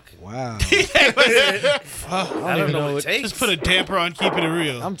 Fuck. Wow. I don't know what it takes. Just put a damper on keeping it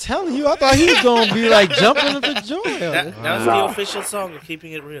real. I'm telling you, I thought he was gonna be like jumping for joy. That was the official song of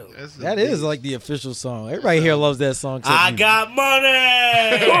Keeping It Real. That is like the official song. Everybody here loves that song. except I you. got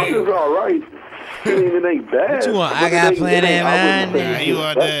money. The song is all right. I mean, it ain't bad. What you want? But I it got ain't- plenty it ain't- I wouldn't money. say Nah, you it's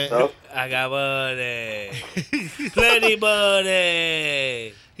want best that. stuff. I got money. Plenty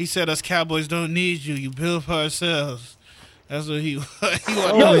money. He said us Cowboys don't need you. You build for ourselves. That's what he wants.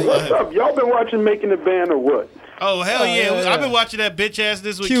 Yo, what's up? Y'all been watching Making the Band or what? Oh, hell Oh, yeah. yeah. I've been watching that bitch ass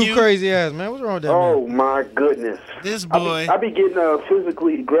this with Q Q. crazy ass man. What's wrong with that? Oh my goodness! This boy. I be getting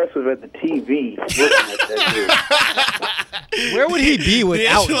physically aggressive at the TV looking at that Man? Where would he be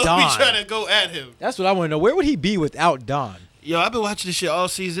without D'Angelo be Don? trying to go at him. That's what I want to know. Where would he be without Don? Yo, I've been watching this shit all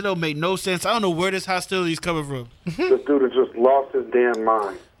season. It don't make no sense. I don't know where this hostility's coming from. dude. This dude has just lost his damn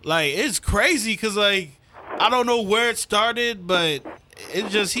mind. Like, it's crazy because, like, I don't know where it started, but he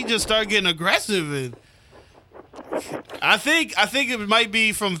just started getting aggressive. And I think it might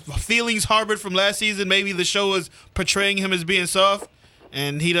be from feelings harbored from last season. Maybe the show was portraying him as being soft,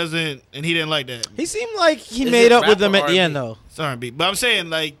 and he didn't like that. He seemed like he Is made it up with rap them or at the R&B? end though. It's R&B. But I'm saying,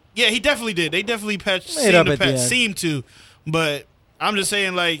 like, yeah, he definitely did. They definitely Made up at the end. seemed to. But I'm just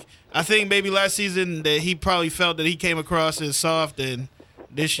saying, like, I think maybe last season that he probably felt that he came across as soft, and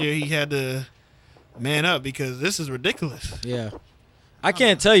this year he had to man up because this is ridiculous. Yeah. I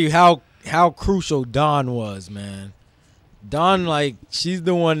can't tell you how crucial Dawn was, man. Dawn, like, she's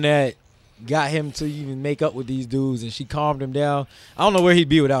the one that got him to even make up with these dudes, and she calmed him down. I don't know where he'd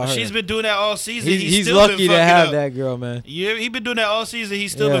be without her. She's been doing that all season. He's still lucky been to fucking have up. that girl, man. Yeah, he's been doing that all season.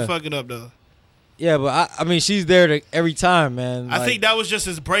 He's still been fucking up, though. Yeah, but I mean, she's there every time, man. I think that was just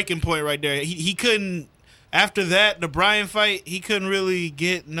his breaking point right there. He couldn't, after that, the Bryan fight, he couldn't really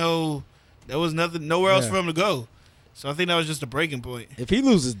get there was nowhere else for him to go. So I think that was just a breaking point. If he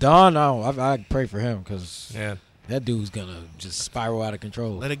loses Dawn, I pray for him because that dude's going to just spiral out of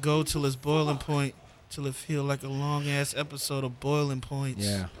control. Let it go till it's boiling point, till it feel like a long-ass episode of Boiling Points.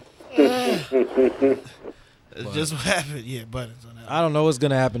 Yeah. That's just what happened. Yeah, buttons on that. I don't know what's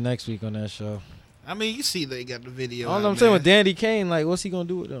going to happen next week on that show. I mean, you see they got the video. I don't know what I'm saying with Danny Kane. Like, what's he going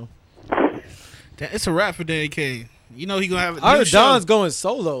to do with them? It's a wrap for Danny Kane. You know he going to have a I new heard show. Don's going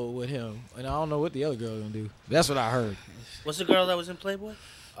solo with him, and I don't know what the other girl going to do. That's what I heard. What's the girl that was in Playboy?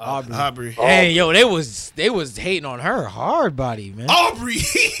 Aubrey. Hey, yo, they was hating on her hard body, man. Aubrey.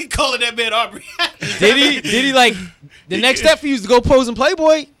 Calling that man Aubrey. Did he like the next step for you is to go pose in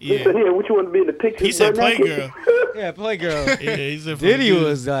Playboy? He said, "Yeah, what you want to be in the picture?" He said Playgirl. Yeah, Playgirl. Yeah, he said Diddy Playgirl.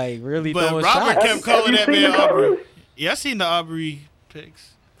 was like really But throwing Robert shots. kept calling that man Aubrey. Yeah, I seen the Aubrey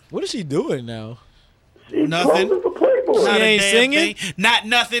pics. What is she doing now? Nothing. She Not a ain't damn singing? thing. Not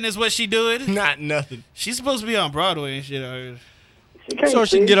nothing is what she doing. Not nothing. She's supposed to be on Broadway and shit. I heard. So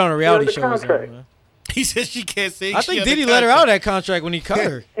she can get on a reality show or something, man. He said she can't sing. I She think under Diddy let her out contract. of that contract when he cut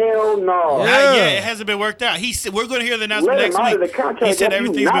her. Hell no. Not Yeah. yet. It hasn't been worked out. He said we're going to hear the announcement Let him next out of the week. contract. He said Have you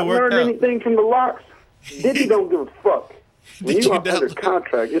everything's not been worked learned out. anything from the locks? Diddy don't give a fuck. When Did you you are under not-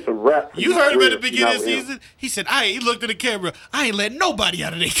 contract, it's a wrap. You heard him at the Career, beginning not of the him. season. He said, he looked at the camera. I ain't letting nobody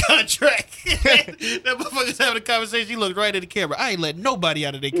out of their contract. That motherfucker's having a conversation. He looked right at the camera. I ain't letting nobody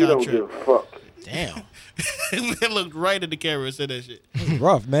out of their He don't contract. give a fuck. Damn. He looked right at the camera and said that shit.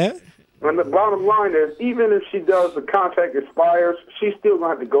 Rough, man. And the bottom line is, even if she does, the contract expires, she's still going to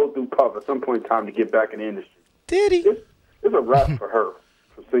have to go through Puff at some point in time to get back in the industry. Diddy. It's a wrap for her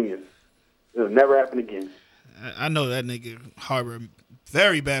for singing. It'll never happen again. I know that nigga harbor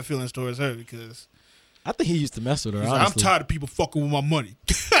very bad feelings towards her because I think he used to mess with her, he's like, honestly. I'm tired of people fucking with my money.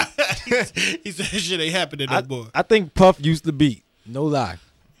 He said shit ain't happening no more. I think Puff used to beat. No lie.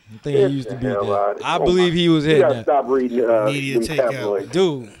 I think he used to beat that. I believe he was You hitting got to that. stop reading Media them takeout. tabloids.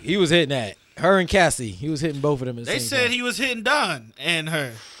 Dude, he was hitting that. Her and Cassie. He was hitting both of them at the They same said time. he was hitting Don and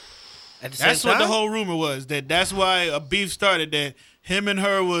her. At the That's same what the time? whole rumor was. That's why a beef started. That him and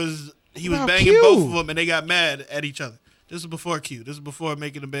her he was Wow, banging Q. both of them, and they got mad at each other. This is before Q. This is before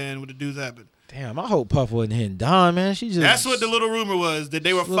making the band with the dudes happened. Damn, I hope Puff wasn't hitting Don, man. She just. That's what the little rumor was, that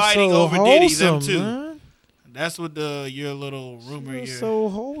they were she was fighting so over Diddy, them wholesome, two. man. That's what your little rumor She was here. so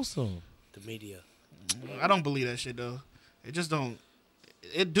wholesome. The media. I don't believe that shit though. It just don't.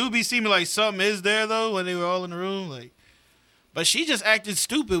 It do be seeming like something is there though when they were all in the room, like. But she just acted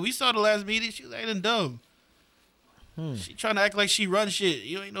stupid. We saw the last meeting. She was acting dumb. She trying to act like she run shit.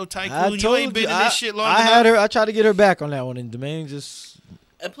 You ain't no I tycoon. You told ain't been you, in this shit long I enough. had her. I tried to get her back on that one, and Domain just.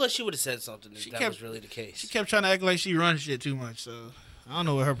 And plus, she would have said something if that was really the case. She kept trying to act like she run shit too much. So I don't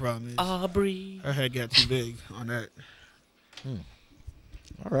know what her problem is. Aubrey. Her head got too big on that.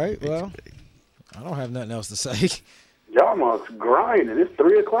 All right, well, I don't have nothing else to say. Y'all must grind, and it's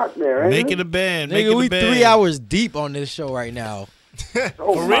 3 o'clock there, ain't Making it? a band. Nigga, Making we a band. 3 hours deep on this show right now.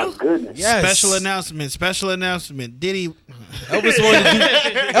 Oh, For my real? goodness. Yes. Special announcement. Diddy.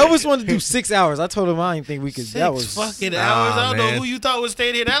 Elvis wanted to do 6 hours. I told him I didn't think we could. That was fucking hours. I don't know man. who you thought was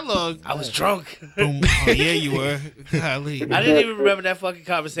staying here that long. I was drunk. Boom. Oh, yeah, you were. Golly. I didn't even remember that fucking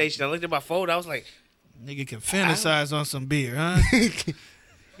conversation. I looked at my phone. I was like, Nigga can fantasize on some beer, huh?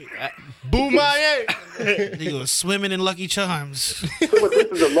 Boom, my Nigga was swimming in Lucky Charms So what, this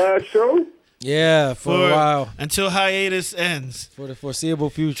is the last show? yeah for a while until hiatus ends. for the foreseeable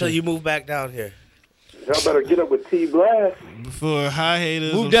future. until you move back down here. Y'all better get up with T Blast. Before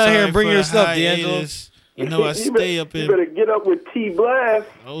hiatus. Move I'm down here sorry and bring for your stuff, hiatus. You know I You stay up You in. better get up with T Blast.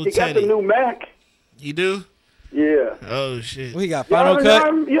 Oh, He got Teddy. the new Mac. You do? Yeah. Oh shit. He got Final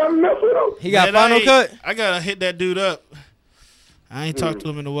Cut. You haven't messed with him? He got Man, Final Cut. I gotta hit that dude up. I ain't talked to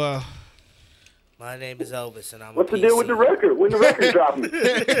him in a while. My name is Elvis, and I'm What's a the deal with the record? When the record dropping?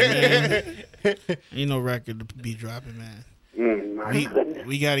 Ain't no record to be dropping, man. My goodness.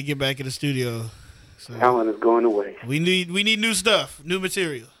 We got to get back in the studio. So Talent is going away. we need new stuff, new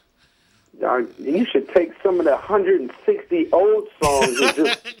material. You should take some of the 160 old songs and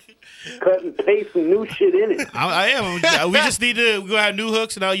just cut and paste some new shit in it. I am. We just need to. We're gonna have new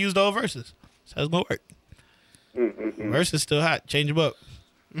hooks, and I'll use the old verses. That's how it's gonna work. Verses still hot. Change them up.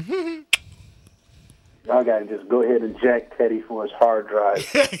 Y'all gotta just go ahead and jack Teddy for his hard drive.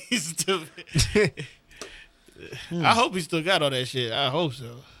 He's stupid. I hope he still got all that shit. I hope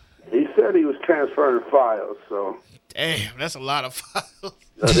so. He said he was transferring files, so. Damn, that's a lot of files.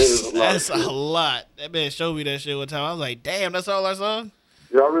 That is a lot. That's a lot. That man showed me that shit one time. I was like, damn, that's all our song?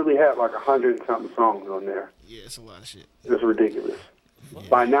 Y'all really had like 100-something songs on there. Yeah, it's a lot of shit. It's ridiculous.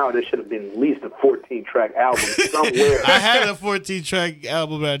 By now, there should have been at least a 14-track album somewhere. I had a 14-track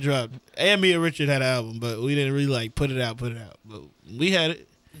album that I dropped. And me and Richard had an album, but we didn't really like put it out. But we had it.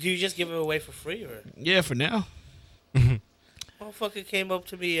 Do you just give it away for free, or? Yeah, for now. Motherfucker came up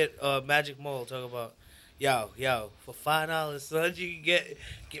to me at Magic Mall talking about, yo, for $5, son, you can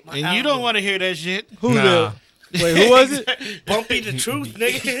get my And album. you don't want to hear that shit. Who the? Wait, who was it? Bumpy the Truth,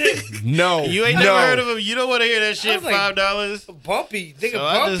 nigga. No. You ain't never heard of him. You don't want to hear that shit. was like, $5. Bumpy, nigga, So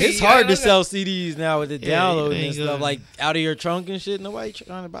I Bumpy. just- It's hard to sell CDs now with the Yeah, downloading ain't and stuff, good. like out of your trunk and shit. Nobody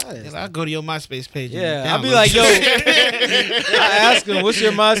trying to buy that. I'll go to your MySpace page. and Yeah, I'll be download like, yo, it. I ask them, what's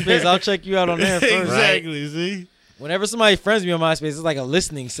your MySpace? I'll check you out on there first. Exactly. See. Whenever somebody friends me on MySpace, it's like a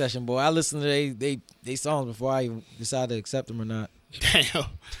listening session, boy. I listen to they songs before I decide to accept them or not. Damn.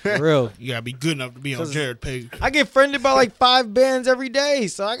 For real. You gotta be good enough to be on Jared page. I get friended by like 5 bands every day,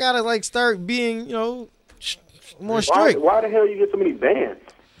 so I gotta like start being, more strict. Why the hell you get so many bands?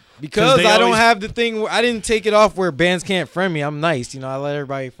 Because they I don't always- have the thing where I didn't take it off where bands can't friend me. I'm nice, I let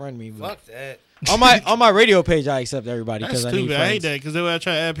everybody friend me. But Fuck that. on my radio page, I accept everybody That's because I need stupid. friends. I hate that because when I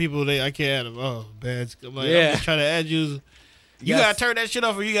try to add people, I can't add them. Oh, bad. I'm like, Yeah. I'm just trying to add you. You Yes. gotta turn that shit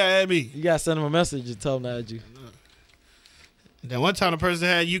off, or you gotta add me. You gotta send them a message and tell them to add you. Then one time the person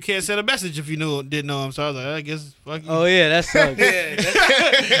had you can't send a message if you didn't know him. So I was like, I guess fuck you. Oh yeah, that sucks. Yeah,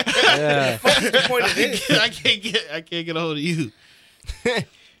 Yeah. that's the point of this. I can't get a hold of you.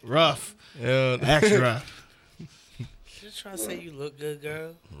 Rough. Yeah. Act rough. Just trying to say you look good,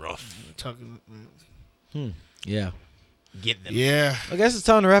 girl. Rough. Talking. Yeah. Get them. Yeah. I guess it's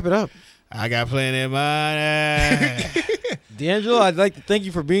time to wrap it up. I got plenty of money. D'Angelo, I'd like to thank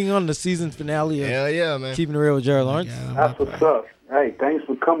you for being on the season finale of Hell yeah, man. Keeping It Real with Jared Lawrence. That's what's up. Hey, thanks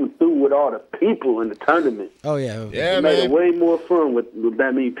for coming through with all the people in the tournament. Oh yeah. Yeah, It made it man. way more fun with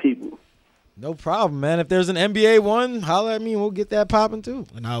that many people. No problem, man. If there's an NBA one, holler at me and we'll get that popping too.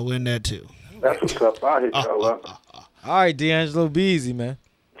 And I'll win that too. That's what's up. I'll hit y'all up. All right, D'Angelo, be easy, man.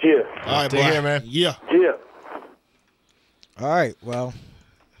 Yeah. All right, Take boy. care, man. Yeah. Yeah. All right, well,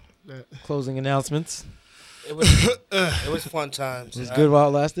 closing announcements. It was fun times. It was good while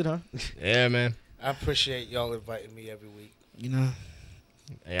it lasted, huh? Yeah, man. I appreciate y'all inviting me every week. You know.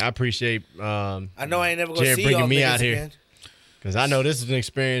 Hey, I appreciate I know I ain't never gonna Jared see bringing y'all me niggas out here. again. because I know this is an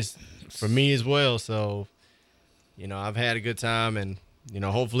experience for me as well. So, I've had a good time, and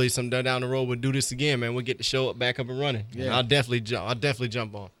hopefully sometime down the road we'll do this again, man. We'll get the show back up and running. Yeah. And I'll definitely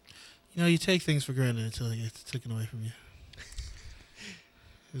jump on. You take things for granted until it gets taken away from you.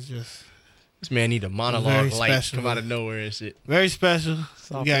 It's just this man need a monologue very light special. come out of nowhere and shit. Very special.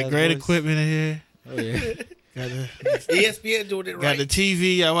 Soft We got ass great voice. equipment in here. Oh, yeah. Got the ESPN doing it got right. the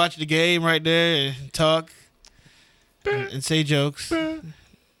TV. I watch the game right there and talk and say jokes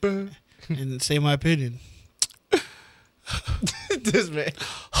and say my opinion. This man.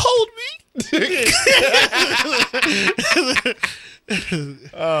 Hold me.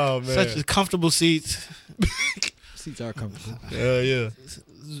 Oh, man. Such comfortable seats. Seats are comfortable. Hell yeah.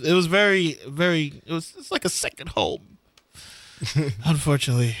 It was very, very. It's like a second home.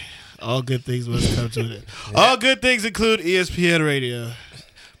 Unfortunately, all good things must come to an end. All good things include ESPN Radio.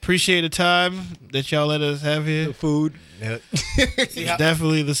 Appreciate the time that y'all let us have here. The food. Yep. See how-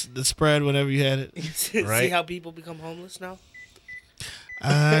 Definitely the spread whenever you had it. See how people become homeless now?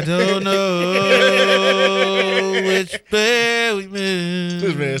 I don't know which bed we missed.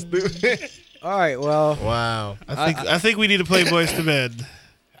 This man's stupid. All right, well. Wow. I think we need to play Boys to Bed.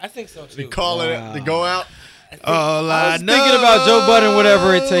 I think so too. They call it to go out. All I I was know thinking about Joe Budden,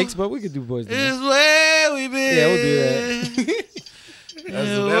 whatever it takes, but we could do Boys to is Men. where we been. Yeah, we'll do that. That's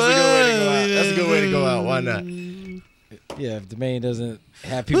a good way to go out. That's a good way to go out. Why not? Yeah, if the main doesn't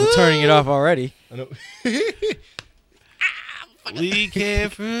have people turning it off already. I know. We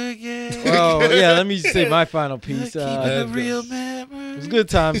can't forget. Well, yeah, let me say my final piece. Keeping the real It memories. was good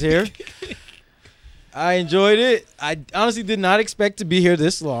times here. I enjoyed it. I honestly did not expect to be here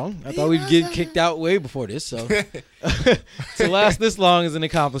this long. I thought we'd get kicked out way before this. So to last this long is an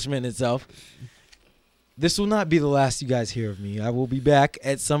accomplishment in itself. This will not be the last you guys hear of me. I will be back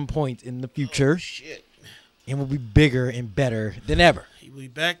at some point in the future. Shit. And will be bigger and better than ever. He'll be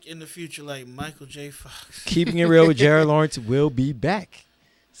back in the future like Michael J. Fox. Keeping It Real with Jared Lawrence will be back.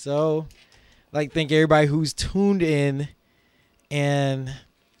 So, like, thank everybody who's tuned in. And,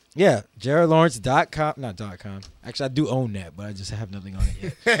 yeah, JaredLawrence.com. Not .com. Actually, I do own that, but I just have nothing on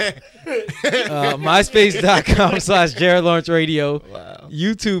it yet. MySpace.com/Jared Lawrence Radio. Wow.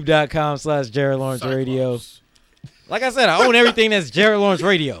 YouTube.com/Jared Lawrence Radio. Like I said, I own everything that's Jared Lawrence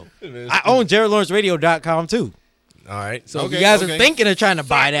Radio. I own JaredLawrenceRadio.com, too. All right. So if you guys are thinking of trying to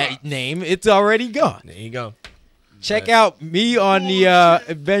buy that name, it's already gone. There you go. Check out me on the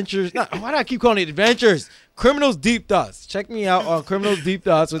Adventures. Why do I keep calling it Adventures? Criminals Deep Thoughts. Check me out on Criminals Deep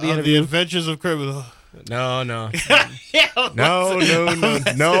Thoughts with the interview. The Adventures of Criminal. No. No.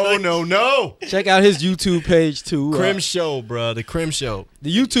 Check out his YouTube page too. Crim Show, bro. The Crim Show.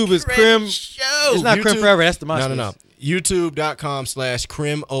 The YouTube is Crim. It's not Crim Forever. That's the MySpace. No.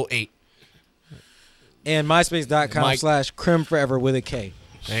 YouTube.com/Crim08. And MySpace.com/Crim Forever with a K.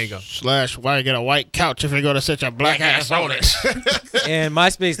 There you go. / why you get a white couch if you're going to sit your black ass on it. And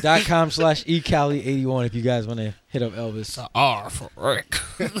MySpace.com/eCali81 if you guys want to hit up Elvis. The R for Rick.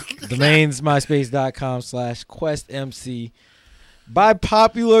 Domains MySpace.com/QuestMC. By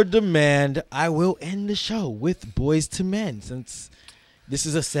popular demand, I will end the show with Boys to Men. Since this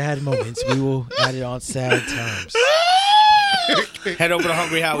is a sad moment, we will add it on sad times. Head over to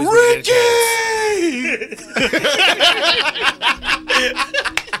Hungry Howie's.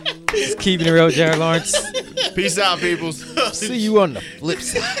 Just keeping it real, Jared Lawrence. Peace out, peoples. See you on the flip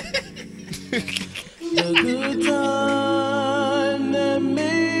side. The good time that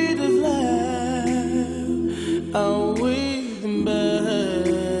made us laugh, I'll wait them back.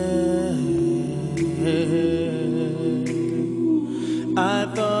 I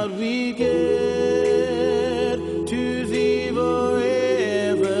thought we'd get to see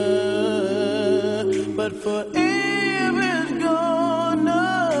forever, but forever's gone away.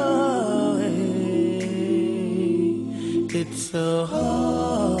 It's so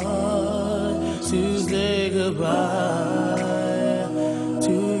hard to say goodbye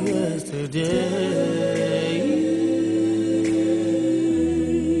to yesterday.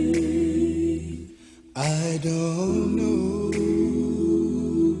 I don't know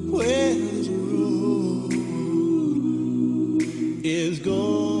where this road is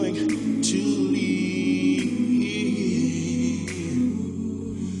going to lead.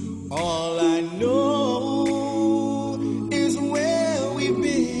 All I know is where we've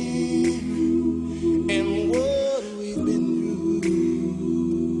been and what we've been through.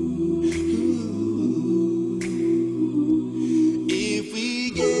 If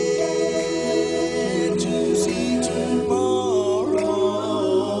we get to see tomorrow,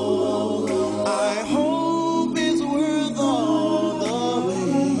 I hope it's worth all the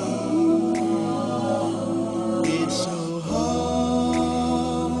wait. It's so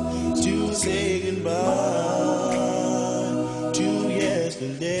hard to say goodbye to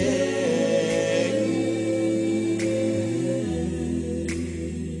yesterday.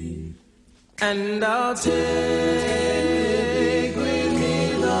 And I'll tell